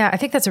 Yeah, I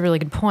think that's a really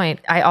good point.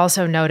 I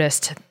also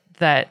noticed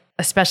that,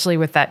 especially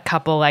with that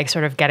couple, like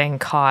sort of getting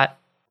caught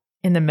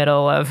in the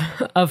middle of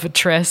a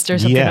tryst or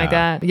something like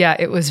that. Yeah,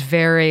 it was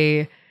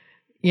very,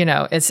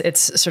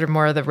 it's sort of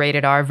more of the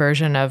rated R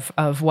version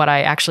of what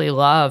I actually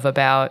love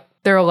about.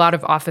 There are a lot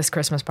of office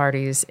Christmas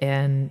parties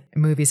in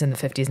movies in the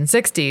 50s and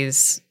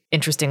 60s,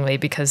 interestingly,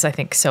 because I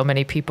think so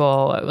many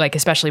people, like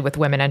especially with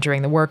women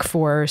entering the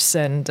workforce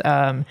and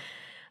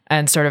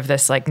sort of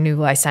this like new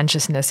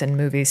licentiousness in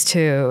movies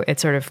too, it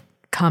sort of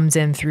comes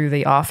in through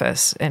the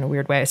office in a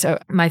weird way. So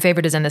my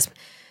favorite is in this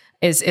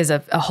is a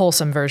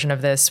wholesome version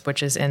of this,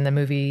 which is in the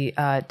movie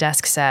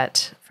Desk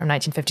Set from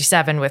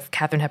 1957 with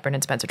Katharine Hepburn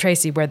and Spencer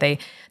Tracy, where they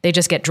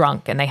just get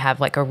drunk and they have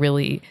like a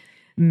really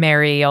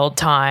merry old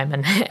time,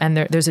 and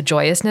there's a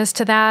joyousness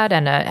to that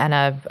and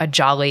a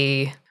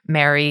jolly,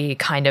 merry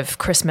kind of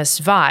Christmas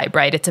vibe,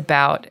 right? It's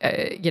about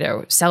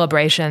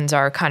celebrations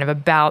are kind of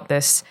about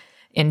this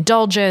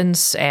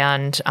indulgence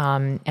and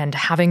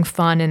having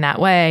fun in that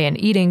way, and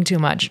eating too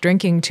much,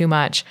 drinking too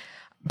much.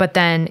 But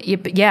then,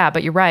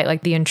 but you're right.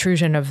 Like the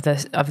intrusion of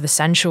the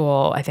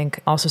sensual, I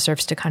think, also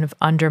serves to kind of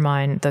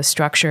undermine the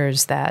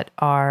structures that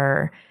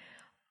are,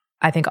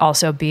 I think,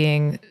 also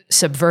being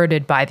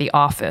subverted by the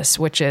office,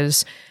 which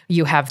is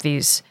you have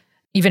these,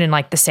 even in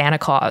like the Santa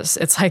Claus,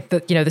 it's like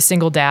the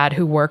single dad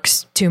who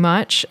works too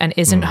much and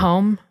isn't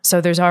home. So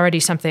there's already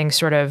something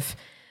sort of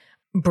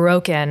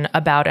broken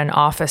about an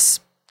office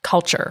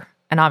culture.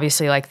 And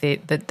obviously like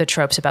the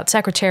tropes about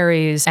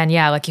secretaries. And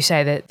yeah, like you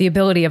say, that the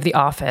ability of the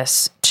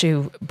office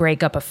to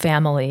break up a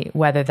family,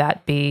 whether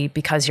that be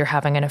because you're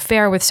having an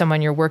affair with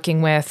someone you're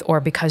working with, or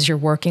because you're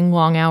working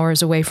long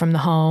hours away from the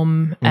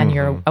home and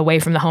you're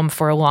away from the home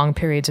for long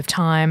periods of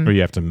time. Or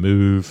you have to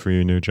move for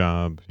your new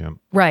job. Yeah.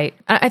 Right.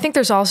 I think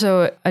there's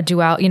also a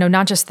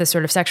not just the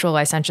sort of sexual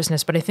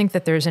licentiousness, but I think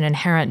that there's an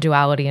inherent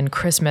duality in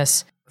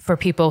Christmas for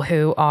people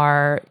who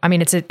are,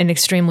 it's an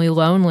extremely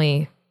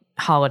lonely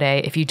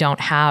holiday if you don't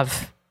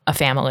have a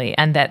family,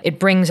 and that it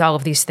brings all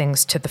of these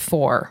things to the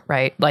fore,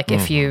 right? Like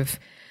if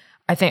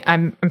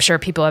I'm sure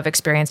people have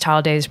experienced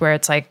holidays where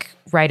it's like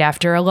right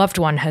after a loved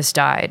one has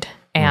died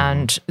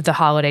and the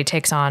holiday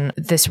takes on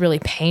this really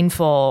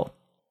painful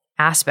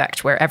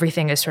aspect where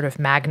everything is sort of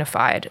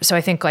magnified. So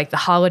I think like the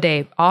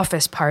holiday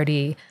office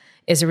party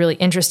is a really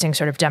interesting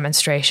sort of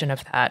demonstration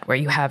of that, where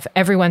you have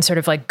everyone's sort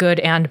of like good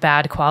and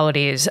bad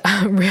qualities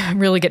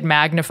really get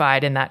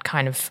magnified in that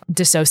kind of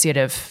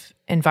dissociative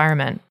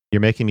environment. You're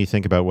making me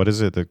think about what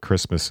is it that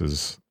Christmas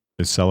is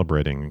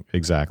celebrating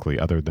exactly,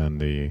 other than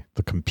the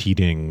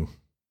competing,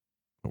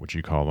 what would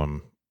you call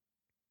them?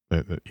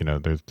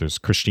 There's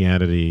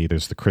Christianity,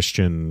 there's the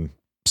Christian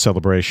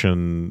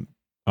celebration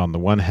on the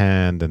one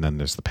hand, and then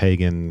there's the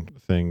pagan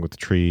thing with the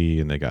tree,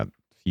 and they got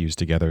fused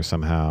together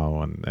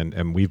somehow.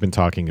 And we've been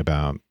talking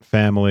about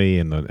family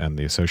and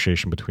the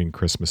association between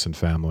Christmas and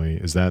family.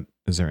 Is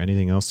there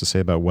anything else to say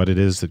about what it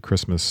is that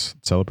Christmas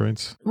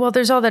celebrates? Well,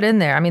 there's all that in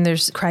there.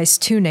 There's Christ's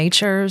two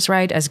natures,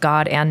 right? As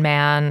God and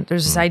man.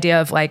 There's this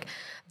idea of like,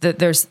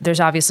 there's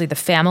obviously the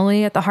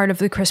family at the heart of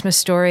the Christmas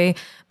story,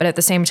 but at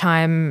the same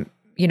time,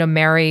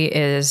 Mary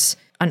is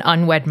an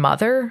unwed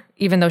mother,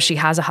 even though she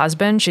has a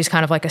husband. She's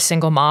kind of like a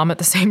single mom at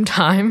the same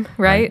time,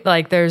 right?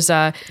 Like there's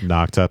a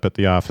knocked up at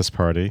the office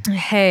party.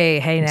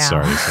 Hey now.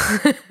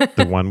 Sorry.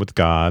 The one with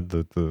God.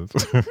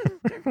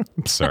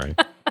 I'm sorry.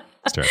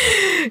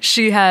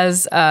 She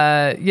has,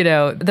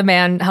 the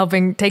man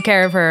helping take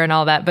care of her and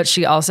all that, but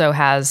she also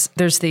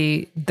there's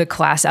the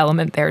class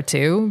element there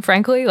too,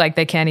 frankly. Like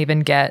she can't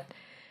even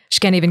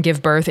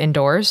give birth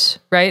indoors,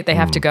 right? They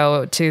have to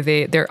go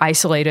to they're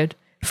isolated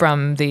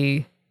from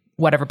the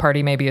whatever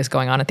party maybe is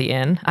going on at the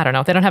inn. I don't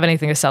know. They don't have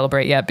anything to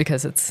celebrate yet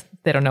because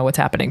they don't know what's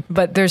happening.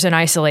 But there's an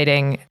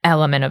isolating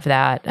element of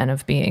that, and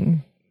of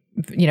being,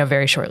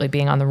 very shortly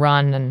being on the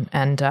run.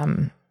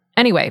 And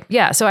anyway,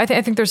 yeah. So I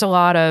think there's a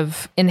lot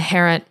of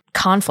inherent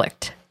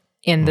conflict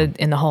in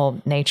the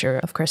whole nature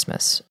of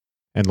Christmas.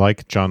 And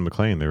like John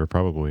McClane, they were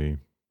probably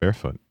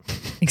barefoot.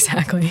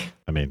 Exactly.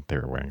 They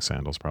were wearing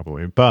sandals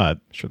probably, but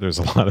sure, there's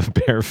a lot of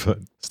barefoot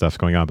stuff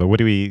going on. But what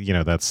do we,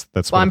 that's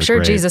well, I'm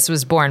sure Jesus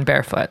was born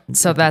barefoot.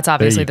 So that's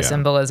obviously the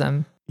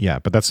symbolism. Yeah,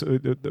 but that's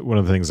one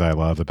of the things I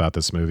love about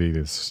this movie,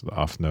 this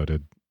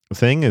oft-noted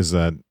thing, is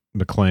that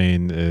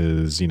McClane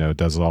is,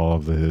 does all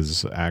of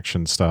his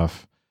action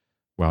stuff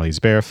while he's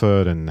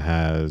barefoot and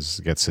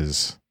gets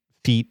his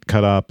feet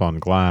cut up on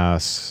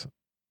glass,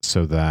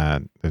 so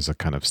that there's a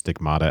kind of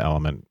stigmata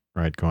element,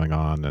 right, going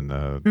on, and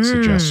the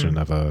suggestion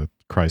of a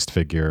Christ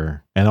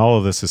figure. And all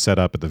of this is set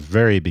up at the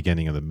very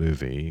beginning of the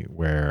movie,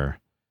 where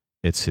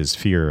it's his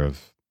fear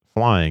of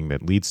flying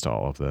that leads to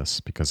all of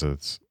this, because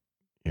it's,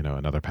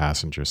 another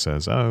passenger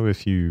says, I'll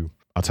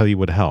tell you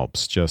what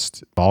helps.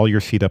 Just ball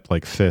your feet up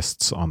like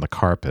fists on the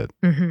carpet.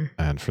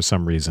 And for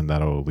some reason,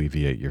 that'll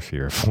alleviate your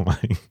fear of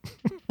flying.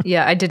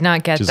 Yeah, I did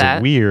not get Which that. Is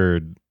a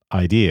weird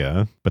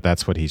idea, but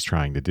that's what he's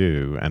trying to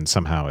do. And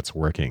somehow it's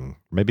working.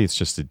 Maybe it's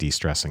just a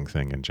de-stressing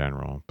thing in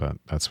general, but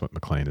that's what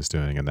McClane is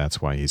doing. And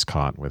that's why he's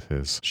caught with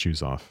his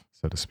shoes off,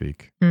 so to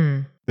speak.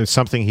 There's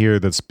something here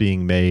that's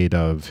being made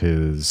of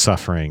his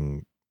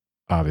suffering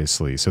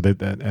obviously. So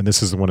and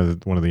this is one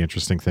of the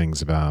interesting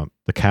things about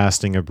the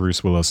casting of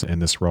Bruce Willis in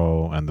this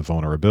role and the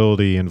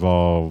vulnerability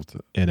involved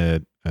in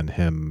it, and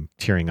him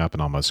tearing up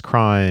and almost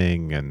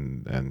crying,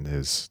 and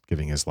his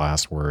giving his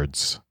last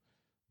words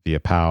via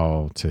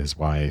Powell to his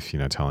wife,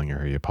 telling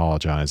her he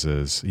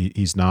apologizes.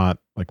 He's not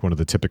like one of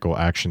the typical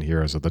action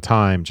heroes of the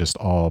time, just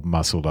all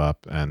muscled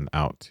up and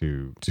out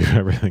to do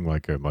everything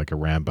like a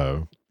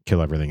Rambo,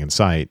 kill everything in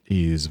sight.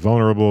 He's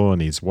vulnerable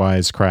and he's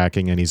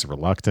wisecracking and he's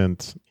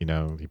reluctant.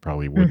 He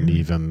probably wouldn't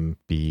even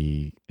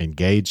be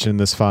engaged in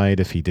this fight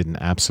if he didn't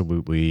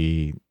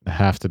absolutely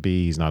have to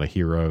be. He's not a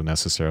hero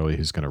necessarily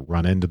who's going to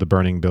run into the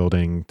burning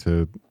building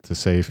to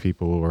save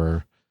people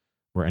or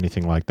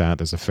anything like that.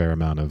 There's a fair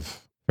amount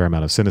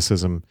of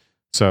cynicism.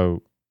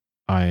 So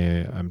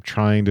I'm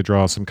trying to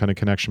draw some kind of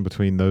connection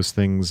between those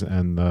things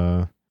and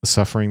the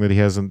suffering that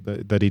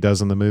he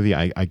does in the movie.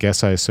 I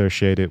guess I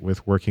associate it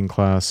with working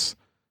class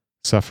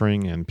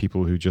suffering and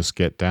people who just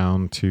get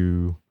down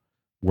to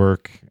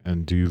work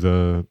and do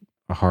the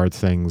hard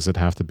things that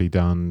have to be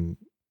done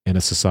in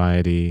a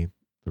society,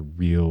 the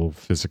real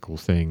physical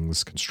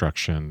things,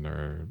 construction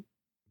or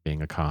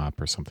being a cop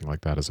or something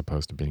like that, as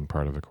opposed to being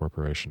part of a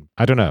corporation.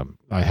 I don't know.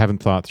 I haven't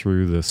thought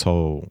through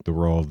the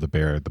role of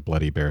the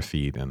bloody bare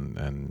feet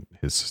and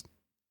his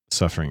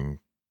suffering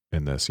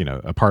in this,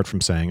 apart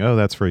from saying, oh,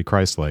 that's very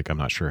Christ-like. I'm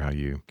not sure how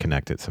you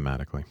connect it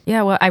thematically.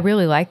 Yeah, well, I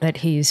really like that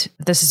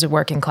this is a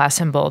working class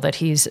symbol, that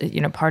he's,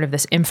 part of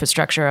this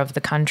infrastructure of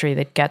the country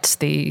that gets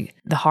the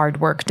hard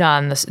work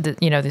done,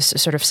 this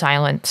sort of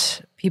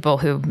silent people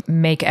who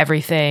make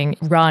everything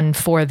run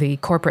for the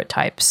corporate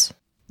types.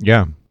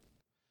 Yeah.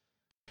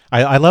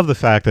 I love the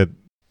fact that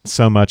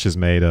so much is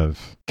made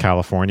of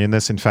California in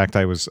this. In fact,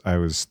 I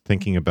was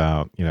thinking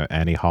about,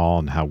 Annie Hall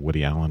and how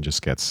Woody Allen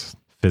just gets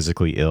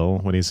physically ill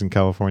when he's in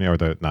California, or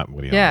not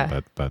Woody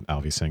Allen, but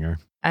Alvy Singer.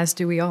 As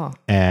do we all.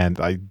 And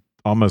I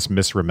almost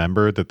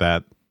misremembered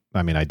that.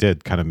 I mean, I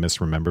did kind of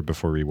misremember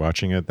before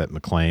rewatching it that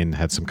McClane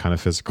had some kind of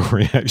physical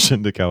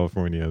reaction to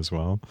California as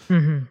well.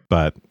 Mm-hmm.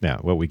 But yeah,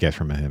 what we get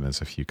from him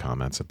is a few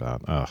comments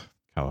about,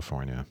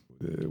 California.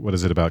 What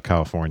is it about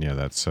California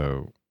that's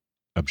so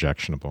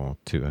objectionable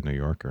to a New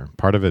Yorker?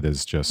 Part of it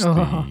is just the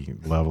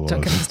level Don't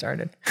of... get me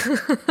started.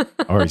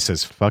 Or he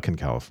says, fucking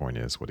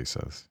California is what he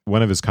says.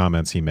 One of his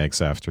comments he makes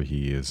after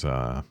he is,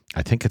 I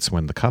think it's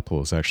when the couple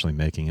is actually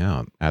making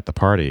out at the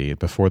party,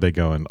 before they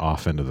go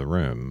off into the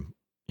room,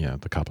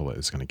 the couple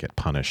is going to get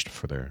punished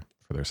for their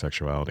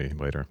sexuality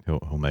later.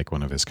 He'll make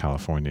one of his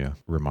California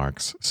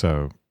remarks.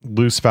 So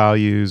loose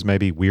values,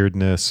 maybe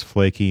weirdness,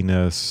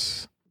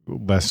 flakiness,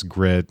 less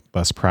grit,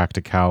 less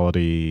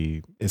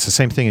practicality. It's the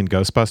same thing in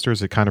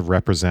Ghostbusters. It kind of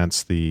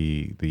represents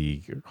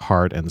the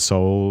heart and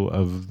soul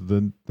of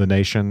the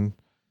nation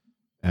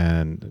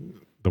and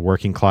the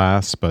working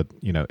class, but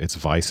its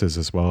vices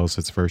as well as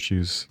its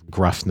virtues.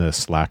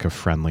 Gruffness, lack of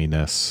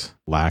friendliness,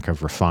 lack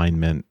of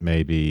refinement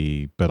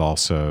maybe, but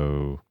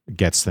also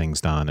gets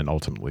things done, and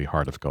ultimately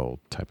heart of gold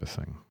type of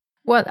thing.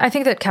 Well, I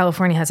think that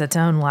California has its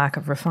own lack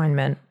of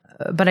refinement,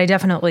 but I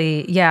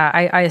definitely,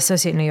 I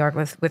associate New York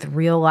with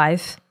real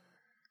life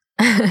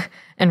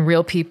and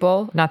real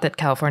people. Not that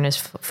California is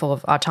full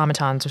of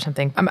automatons or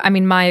something. I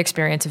mean, my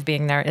experience of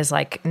being there is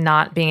like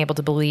not being able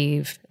to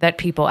believe that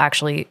people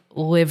actually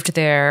lived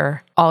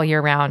there all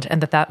year round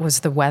and that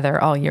was the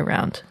weather all year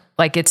round.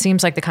 Like, it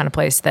seems like the kind of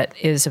place that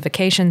is a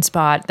vacation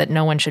spot that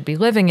no one should be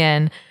living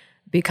in,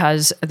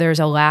 because there's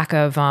a lack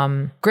of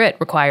grit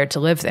required to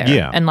live there.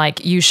 Yeah. And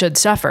like, you should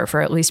suffer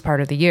for at least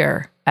part of the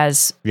year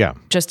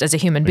just as a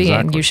human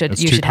being.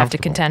 Exactly. You should have to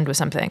contend with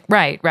something.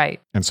 Right.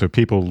 And so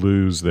people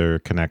lose their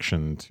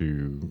connection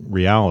to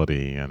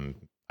reality, and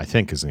I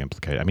think is the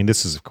implication. I mean,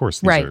 this is, of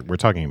course, we're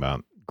talking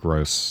about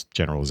gross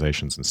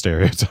generalizations and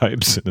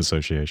stereotypes and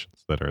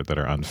associations that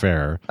are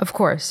unfair. Of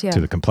course, yeah.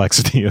 To the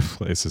complexity of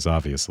places,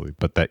 obviously.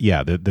 But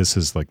this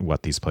is like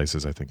what these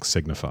places, I think,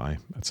 signify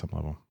at some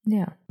level.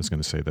 Yeah. I was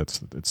going to say it's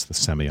the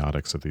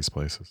semiotics of these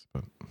places,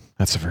 but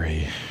that's a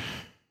very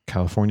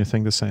California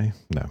thing to say.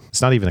 No,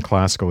 it's not even a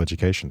classical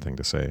education thing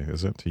to say,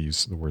 is it? To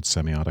use the word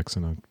semiotics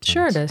in a sentence?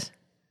 Sure it is.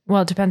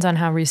 Well, it depends on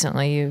how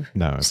recently you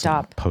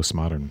stop.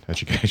 Postmodern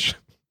education.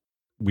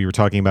 We were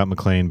talking about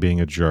McClane being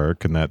a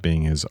jerk and that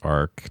being his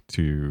arc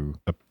to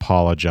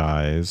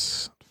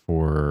apologize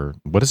for,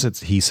 what is it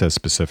he says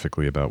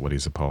specifically about what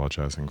he's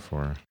apologizing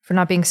for? For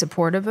not being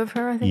supportive of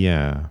her, I think.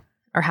 Yeah.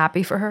 Or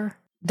happy for her.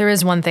 There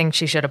is one thing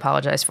she should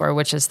apologize for,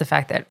 which is the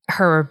fact that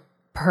her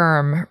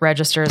perm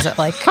registers at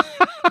like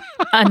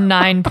a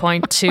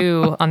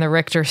 9.2 on the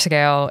Richter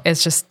scale.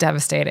 Is just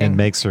devastating. It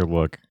makes her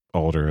look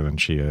older than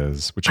she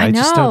is, which I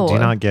just do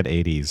not get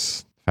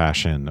 80s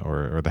fashion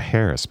or the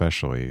hair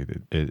especially.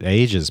 It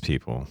ages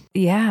people.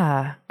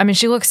 Yeah. I mean,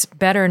 she looks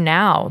better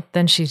now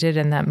than she did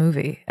in that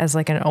movie as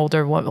like an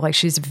older woman. Like,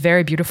 she's a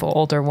very beautiful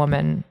older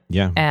woman.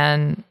 Yeah.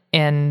 And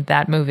in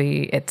that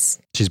movie,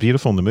 she's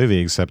beautiful in the movie,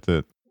 except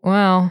that the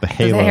halo,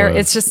 the hair,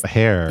 it's just the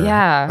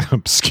hair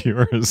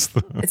obscures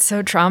it's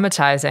so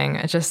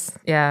traumatizing.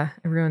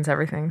 It ruins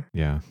everything.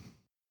 Yeah.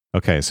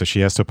 Okay, so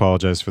she has to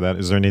apologize for that.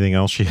 Is there anything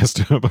else she has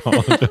to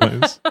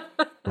apologize?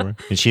 And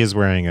she is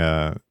wearing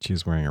a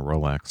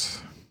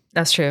Rolex.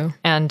 That's true.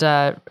 And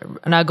an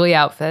ugly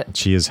outfit.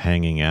 She is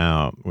hanging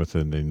out with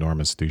an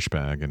enormous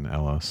douchebag in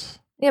Ellis.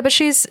 Yeah, but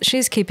she's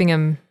keeping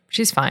him.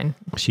 She's fine.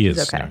 She is.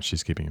 Okay. Yeah,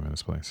 she's keeping him in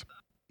his place.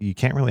 You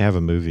can't really have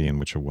a movie in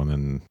which a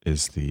woman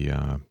is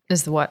the...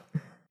 is the what?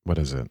 What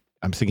is it?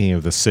 I'm thinking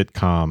of the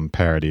sitcom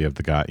parody of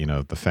the guy,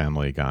 the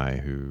family guy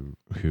who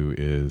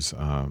is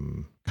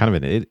kind of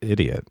an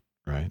idiot,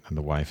 right? And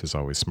the wife is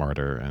always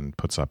smarter and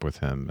puts up with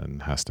him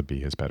and has to be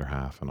his better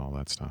half and all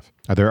that stuff.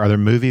 Are there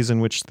movies in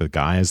which the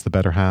guy is the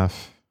better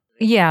half?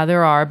 Yeah,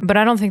 there are, but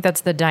I don't think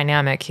that's the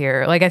dynamic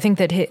here. Like, I think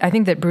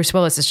that Bruce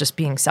Willis is just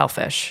being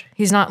selfish.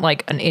 He's not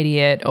like an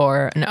idiot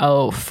or an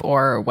oaf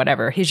or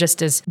whatever. He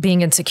just is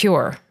being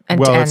insecure.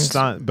 It's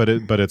not, but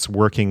it's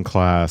working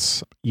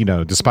class.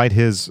 Despite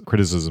his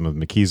criticism of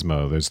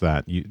machismo, there's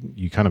that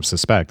you kind of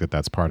suspect that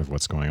that's part of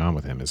what's going on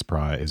with him. His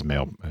pride, his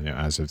male,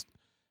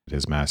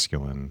 his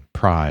masculine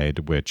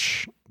pride,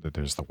 which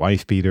there's the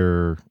wife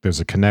beater. There's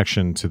a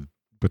connection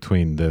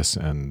between this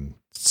and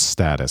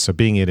status. So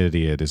being an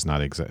idiot is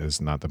not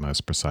the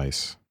most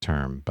precise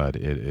term, but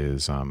it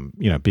is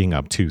being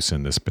obtuse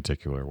in this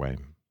particular way,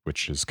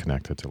 which is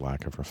connected to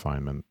lack of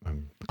refinement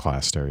and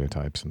class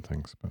stereotypes and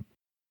things. But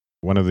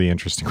one of the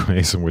interesting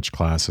ways in which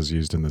class is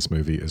used in this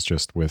movie is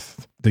just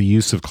with the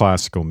use of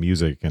classical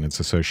music and its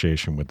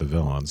association with the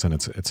villains, and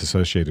it's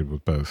associated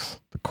with both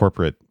the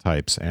corporate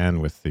types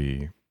and with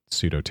the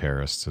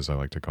pseudo-terrorists, as I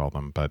like to call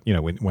them. But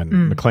when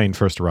McClane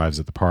first arrives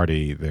at the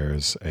party,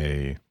 there's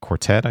a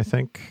quartet, I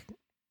think,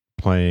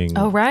 playing.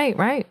 Oh,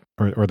 right.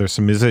 Or there's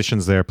some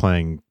musicians there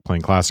playing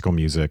classical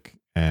music,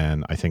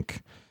 and I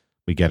think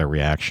we get a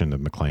reaction of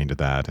McClane to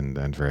that,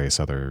 and various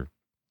other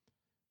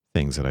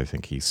things that I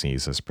think he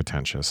sees as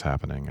pretentious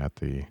happening at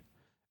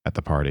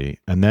the party.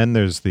 And then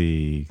there's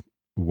the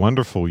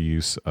wonderful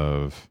use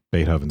of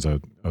Beethoven's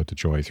Ode to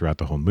Joy throughout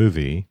the whole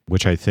movie,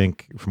 which I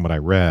think, from what I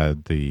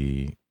read,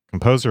 the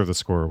composer of the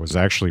score was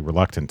actually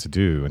reluctant to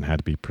do and had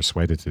to be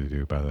persuaded to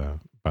do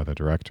by the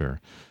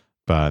director.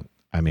 But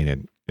I mean,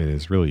 it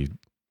is really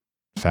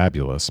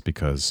fabulous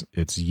because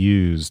it's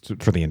used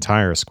for the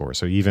entire score.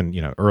 So even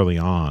early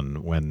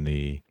on, when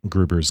the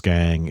Gruber's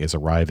gang is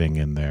arriving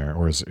in there,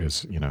 or is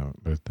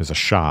there's a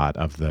shot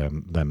of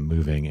them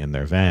moving in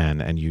their van,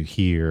 and you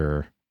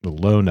hear the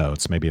low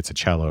notes, maybe it's a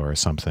cello or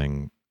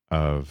something,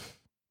 of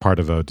part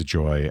of Ode to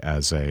Joy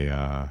as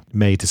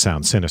made to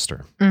sound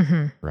sinister,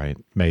 right?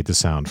 Made to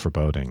sound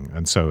foreboding.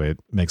 And so it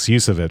makes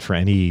use of it for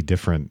any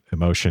different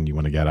emotion you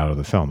want to get out of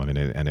the film. I mean,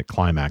 it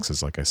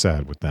climaxes, like I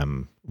said, with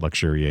them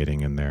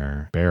luxuriating in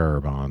their bearer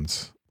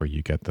bonds, where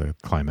you get the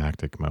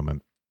climactic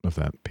moment of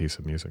that piece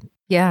of music.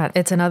 Yeah,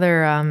 it's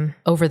another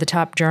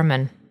over-the-top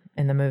German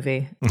in the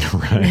movie.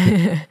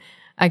 Right.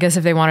 I guess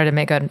if they wanted to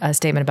make a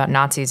statement about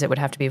Nazis, it would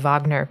have to be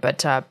Wagner.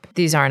 But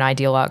these aren't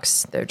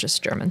ideologues; they're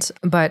just Germans.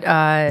 But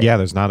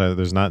there's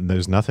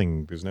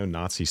no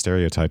Nazi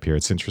stereotype here.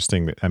 It's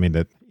interesting that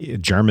that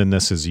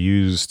Germanness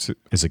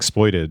is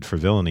exploited for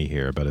villainy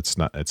here, but it's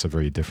not. It's a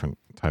very different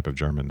type of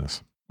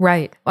Germanness.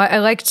 Right. Well, I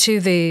like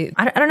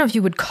I don't know if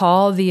you would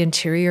call the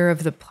interior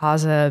of the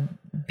plaza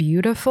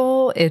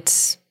beautiful.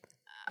 It's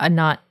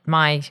not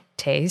my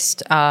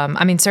taste.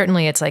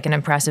 Certainly it's like an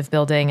impressive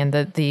building, and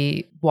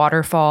the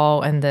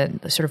waterfall and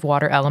the sort of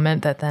water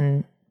element that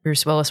then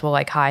Bruce Willis will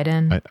like hide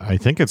in. I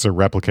think it's a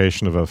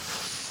replication of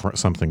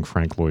something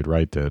Frank Lloyd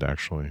Wright did,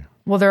 actually.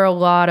 Well, there are a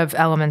lot of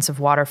elements of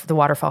the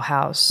waterfall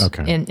house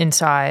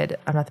inside.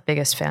 I'm not the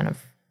biggest fan of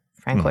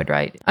Frank Lloyd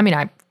Wright. I mean,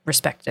 I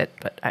respect it,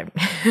 but I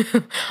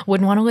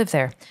wouldn't want to live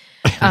there.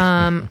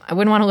 I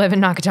wouldn't want to live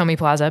in Nakatomi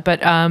Plaza,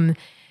 but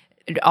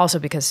also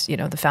because,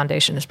 the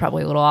foundation is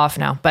probably a little off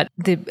now. But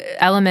the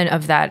element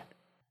of that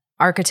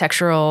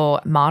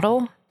architectural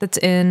model that's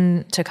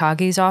in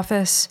Takagi's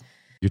office.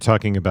 You're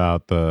talking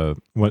about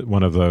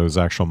one of those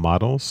actual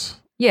models?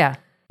 Yeah.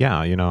 Yeah,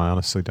 I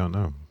honestly don't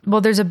know. Well,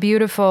 there's a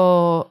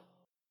beautiful,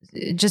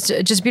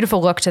 just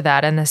beautiful look to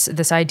that, and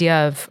this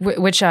idea of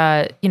which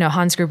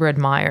Hans Gruber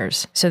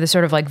admires. So the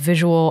sort of like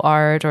visual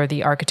art or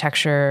the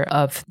architecture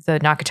of the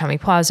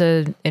Nakatomi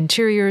Plaza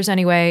interiors,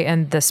 anyway,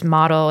 and this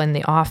model in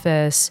the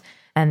office,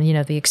 and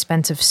the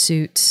expensive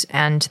suits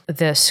and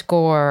the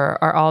score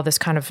are all this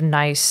kind of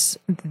nice,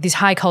 these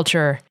high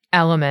culture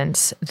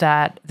elements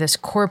that this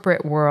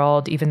corporate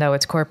world, even though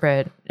it's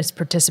corporate, is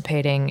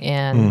participating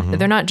in.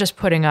 They're not just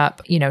putting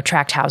up,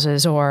 tract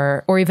houses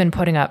or even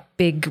putting up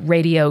big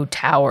radio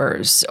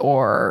towers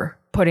or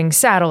putting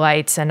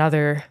satellites and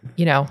other,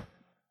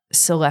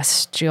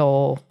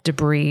 celestial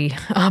debris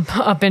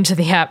up into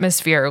the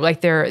atmosphere.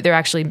 Like they're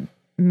actually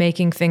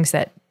making things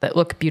that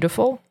look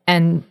beautiful.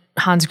 And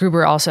Hans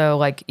Gruber also,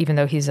 like, even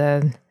though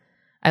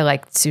I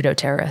like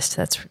pseudo-terrorist,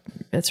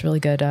 that's really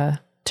good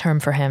term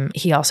for him.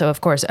 He also,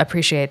 of course,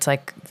 appreciates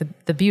like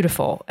the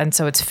beautiful, and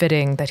so it's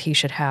fitting that he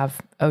should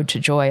have Ode to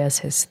Joy as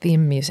his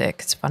theme music.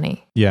 It's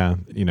funny. Yeah,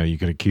 you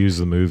could accuse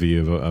the movie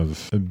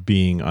of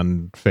being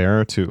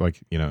unfair to, like,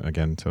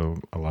 again,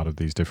 to a lot of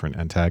these different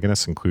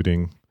antagonists,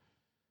 including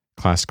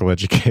classical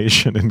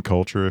education and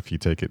culture, if you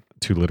take it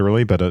too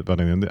literally. But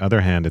on the other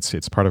hand,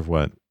 it's part of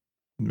what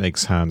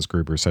makes Hans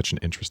Gruber such an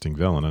interesting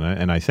villain,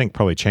 and I think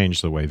probably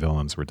changed the way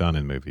villains were done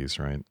in movies,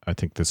 right? I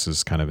think this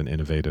is kind of an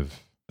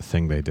innovative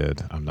thing they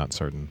did. I'm not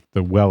certain.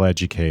 The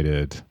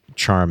well-educated,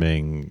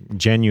 charming,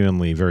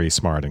 genuinely very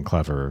smart and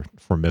clever,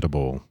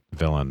 formidable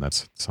villain,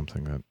 that's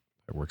something that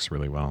works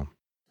really well.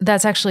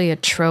 That's actually a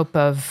trope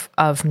of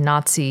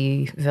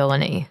Nazi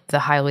villainy, the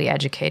highly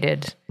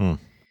educated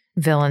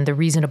villain, the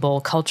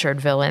reasonable,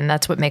 cultured villain.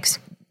 That's what makes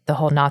the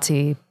whole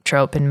Nazi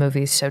trope in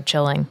movies so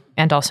chilling,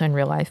 and also in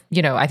real life.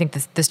 You know, I think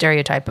the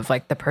stereotype of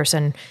like the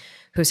person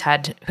who's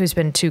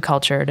been too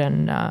cultured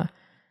and,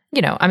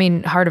 I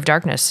mean, Heart of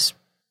Darkness,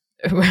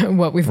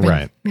 what we've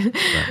been,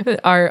 right.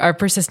 Our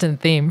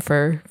persistent theme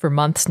for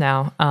months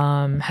now,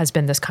 has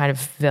been this kind of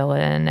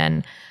villain.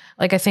 And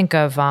like, I think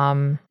of,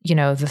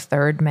 The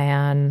Third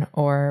Man,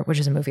 which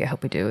is a movie I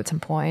hope we do at some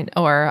point,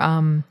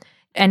 or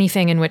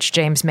anything in which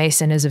James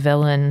Mason is a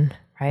villain,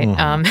 right?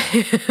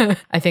 Mm-hmm.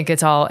 I think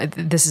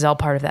this is all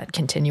part of that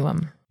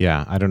continuum.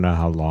 Yeah, I don't know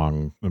how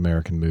long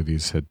American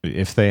movies had,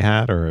 if they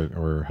had,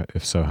 or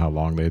if so, how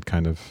long they had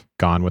kind of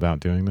gone without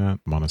doing that.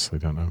 I honestly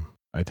don't know.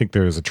 I think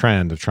there was a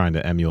trend of trying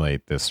to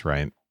emulate this,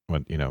 right?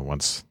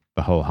 Once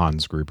the whole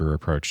Hans Gruber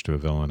approach to a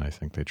villain, I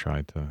think they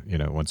tried to,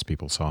 once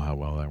people saw how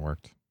well that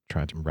worked,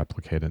 tried to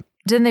replicate it.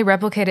 Didn't they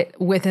replicate it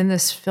within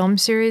this film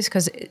series?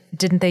 Because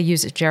didn't they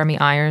use Jeremy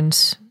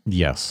Irons?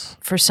 Yes.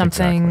 For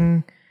something?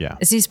 Exactly. Yeah.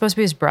 Is he supposed to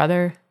be his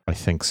brother? I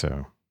think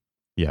so.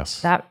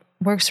 Yes. That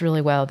works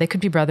really well. They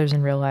could be brothers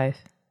in real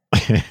life.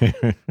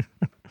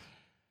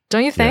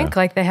 Don't you think? Yeah.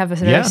 Like they have a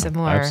very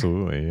similar...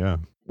 Absolutely, yeah.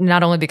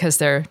 Not only because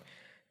they're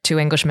two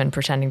Englishmen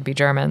pretending to be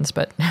Germans,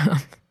 but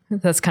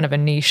that's kind of a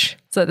niche.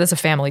 So that's a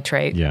family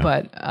trait. Yeah.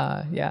 But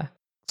yeah.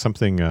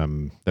 Something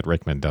that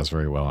Rickman does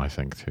very well, I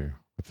think, too,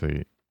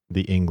 with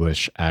the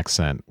English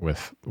accent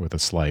with a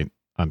slight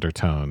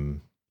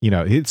undertone.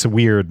 It's a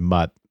weird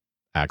mutt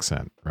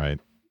accent, right?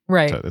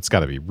 Right. So it's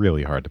got to be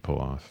really hard to pull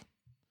off.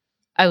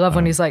 I love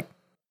when he's like,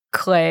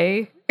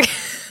 Clay,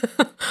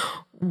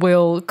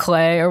 Will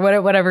Clay, or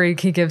whatever he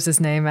gives his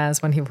name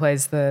as when he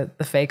plays the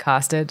fake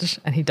hostage.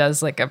 And he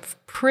does like a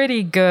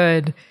pretty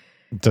good...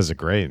 Does it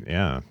great,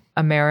 yeah.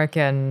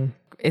 American,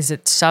 is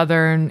it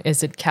Southern?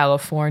 Is it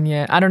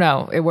California? I don't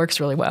know. It works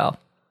really well.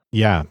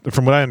 Yeah.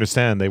 From what I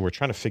understand, they were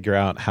trying to figure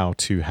out how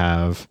to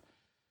have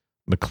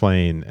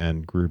McClane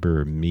and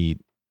Gruber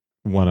meet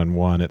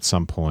one-on-one at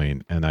some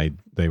point, and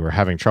they were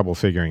having trouble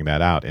figuring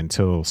that out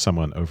until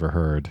someone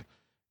overheard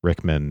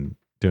Rickman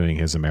doing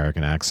his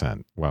American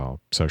accent while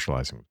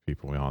socializing with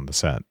people on the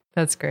set.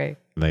 That's great.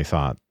 And they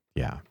thought,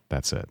 yeah,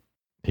 that's it.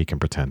 He can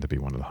pretend to be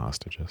one of the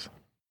hostages.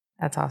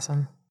 That's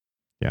awesome.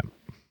 Yeah.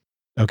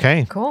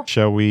 Okay. Cool.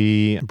 Shall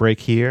we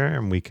break here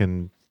and we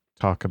can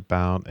talk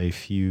about a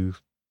few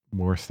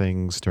more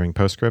things during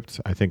Postscript?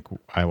 I think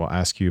I will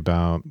ask you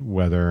about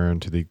whether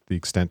and to the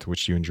extent to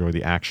which you enjoy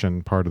the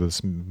action part of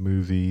this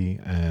movie,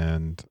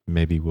 and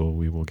maybe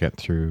we will get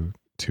through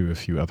to a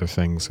few other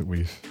things that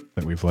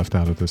we've left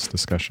out of this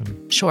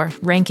discussion. Sure.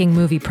 Ranking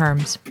movie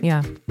perms.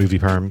 Yeah. Movie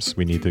perms.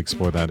 We need to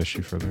explore that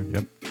issue further.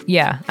 Yep.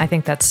 Yeah, I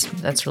think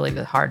that's really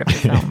the heart of the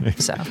film.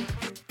 So.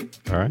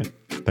 All right.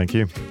 Thank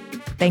you.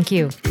 Thank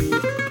you.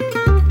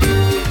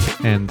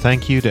 And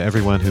thank you to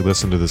everyone who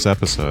listened to this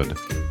episode.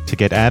 To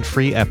get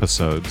ad-free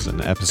episodes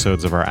and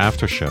episodes of our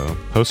after show,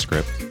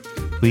 Postscript,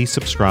 please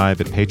subscribe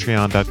at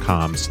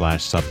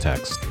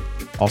patreon.com/subtext.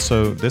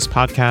 Also, this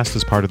podcast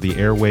is part of the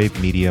Airwave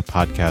Media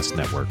Podcast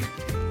Network.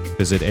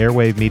 Visit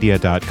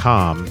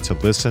airwavemedia.com to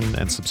listen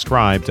and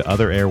subscribe to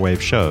other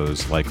Airwave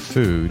shows like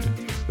Food,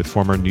 with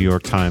former New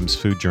York Times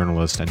food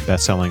journalist and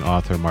best-selling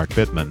author Mark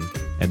Bittman,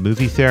 and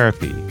Movie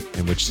Therapy,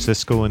 in which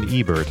Siskel and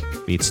Ebert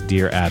meets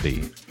Dear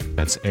Abby.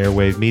 That's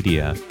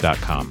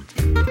airwavemedia.com.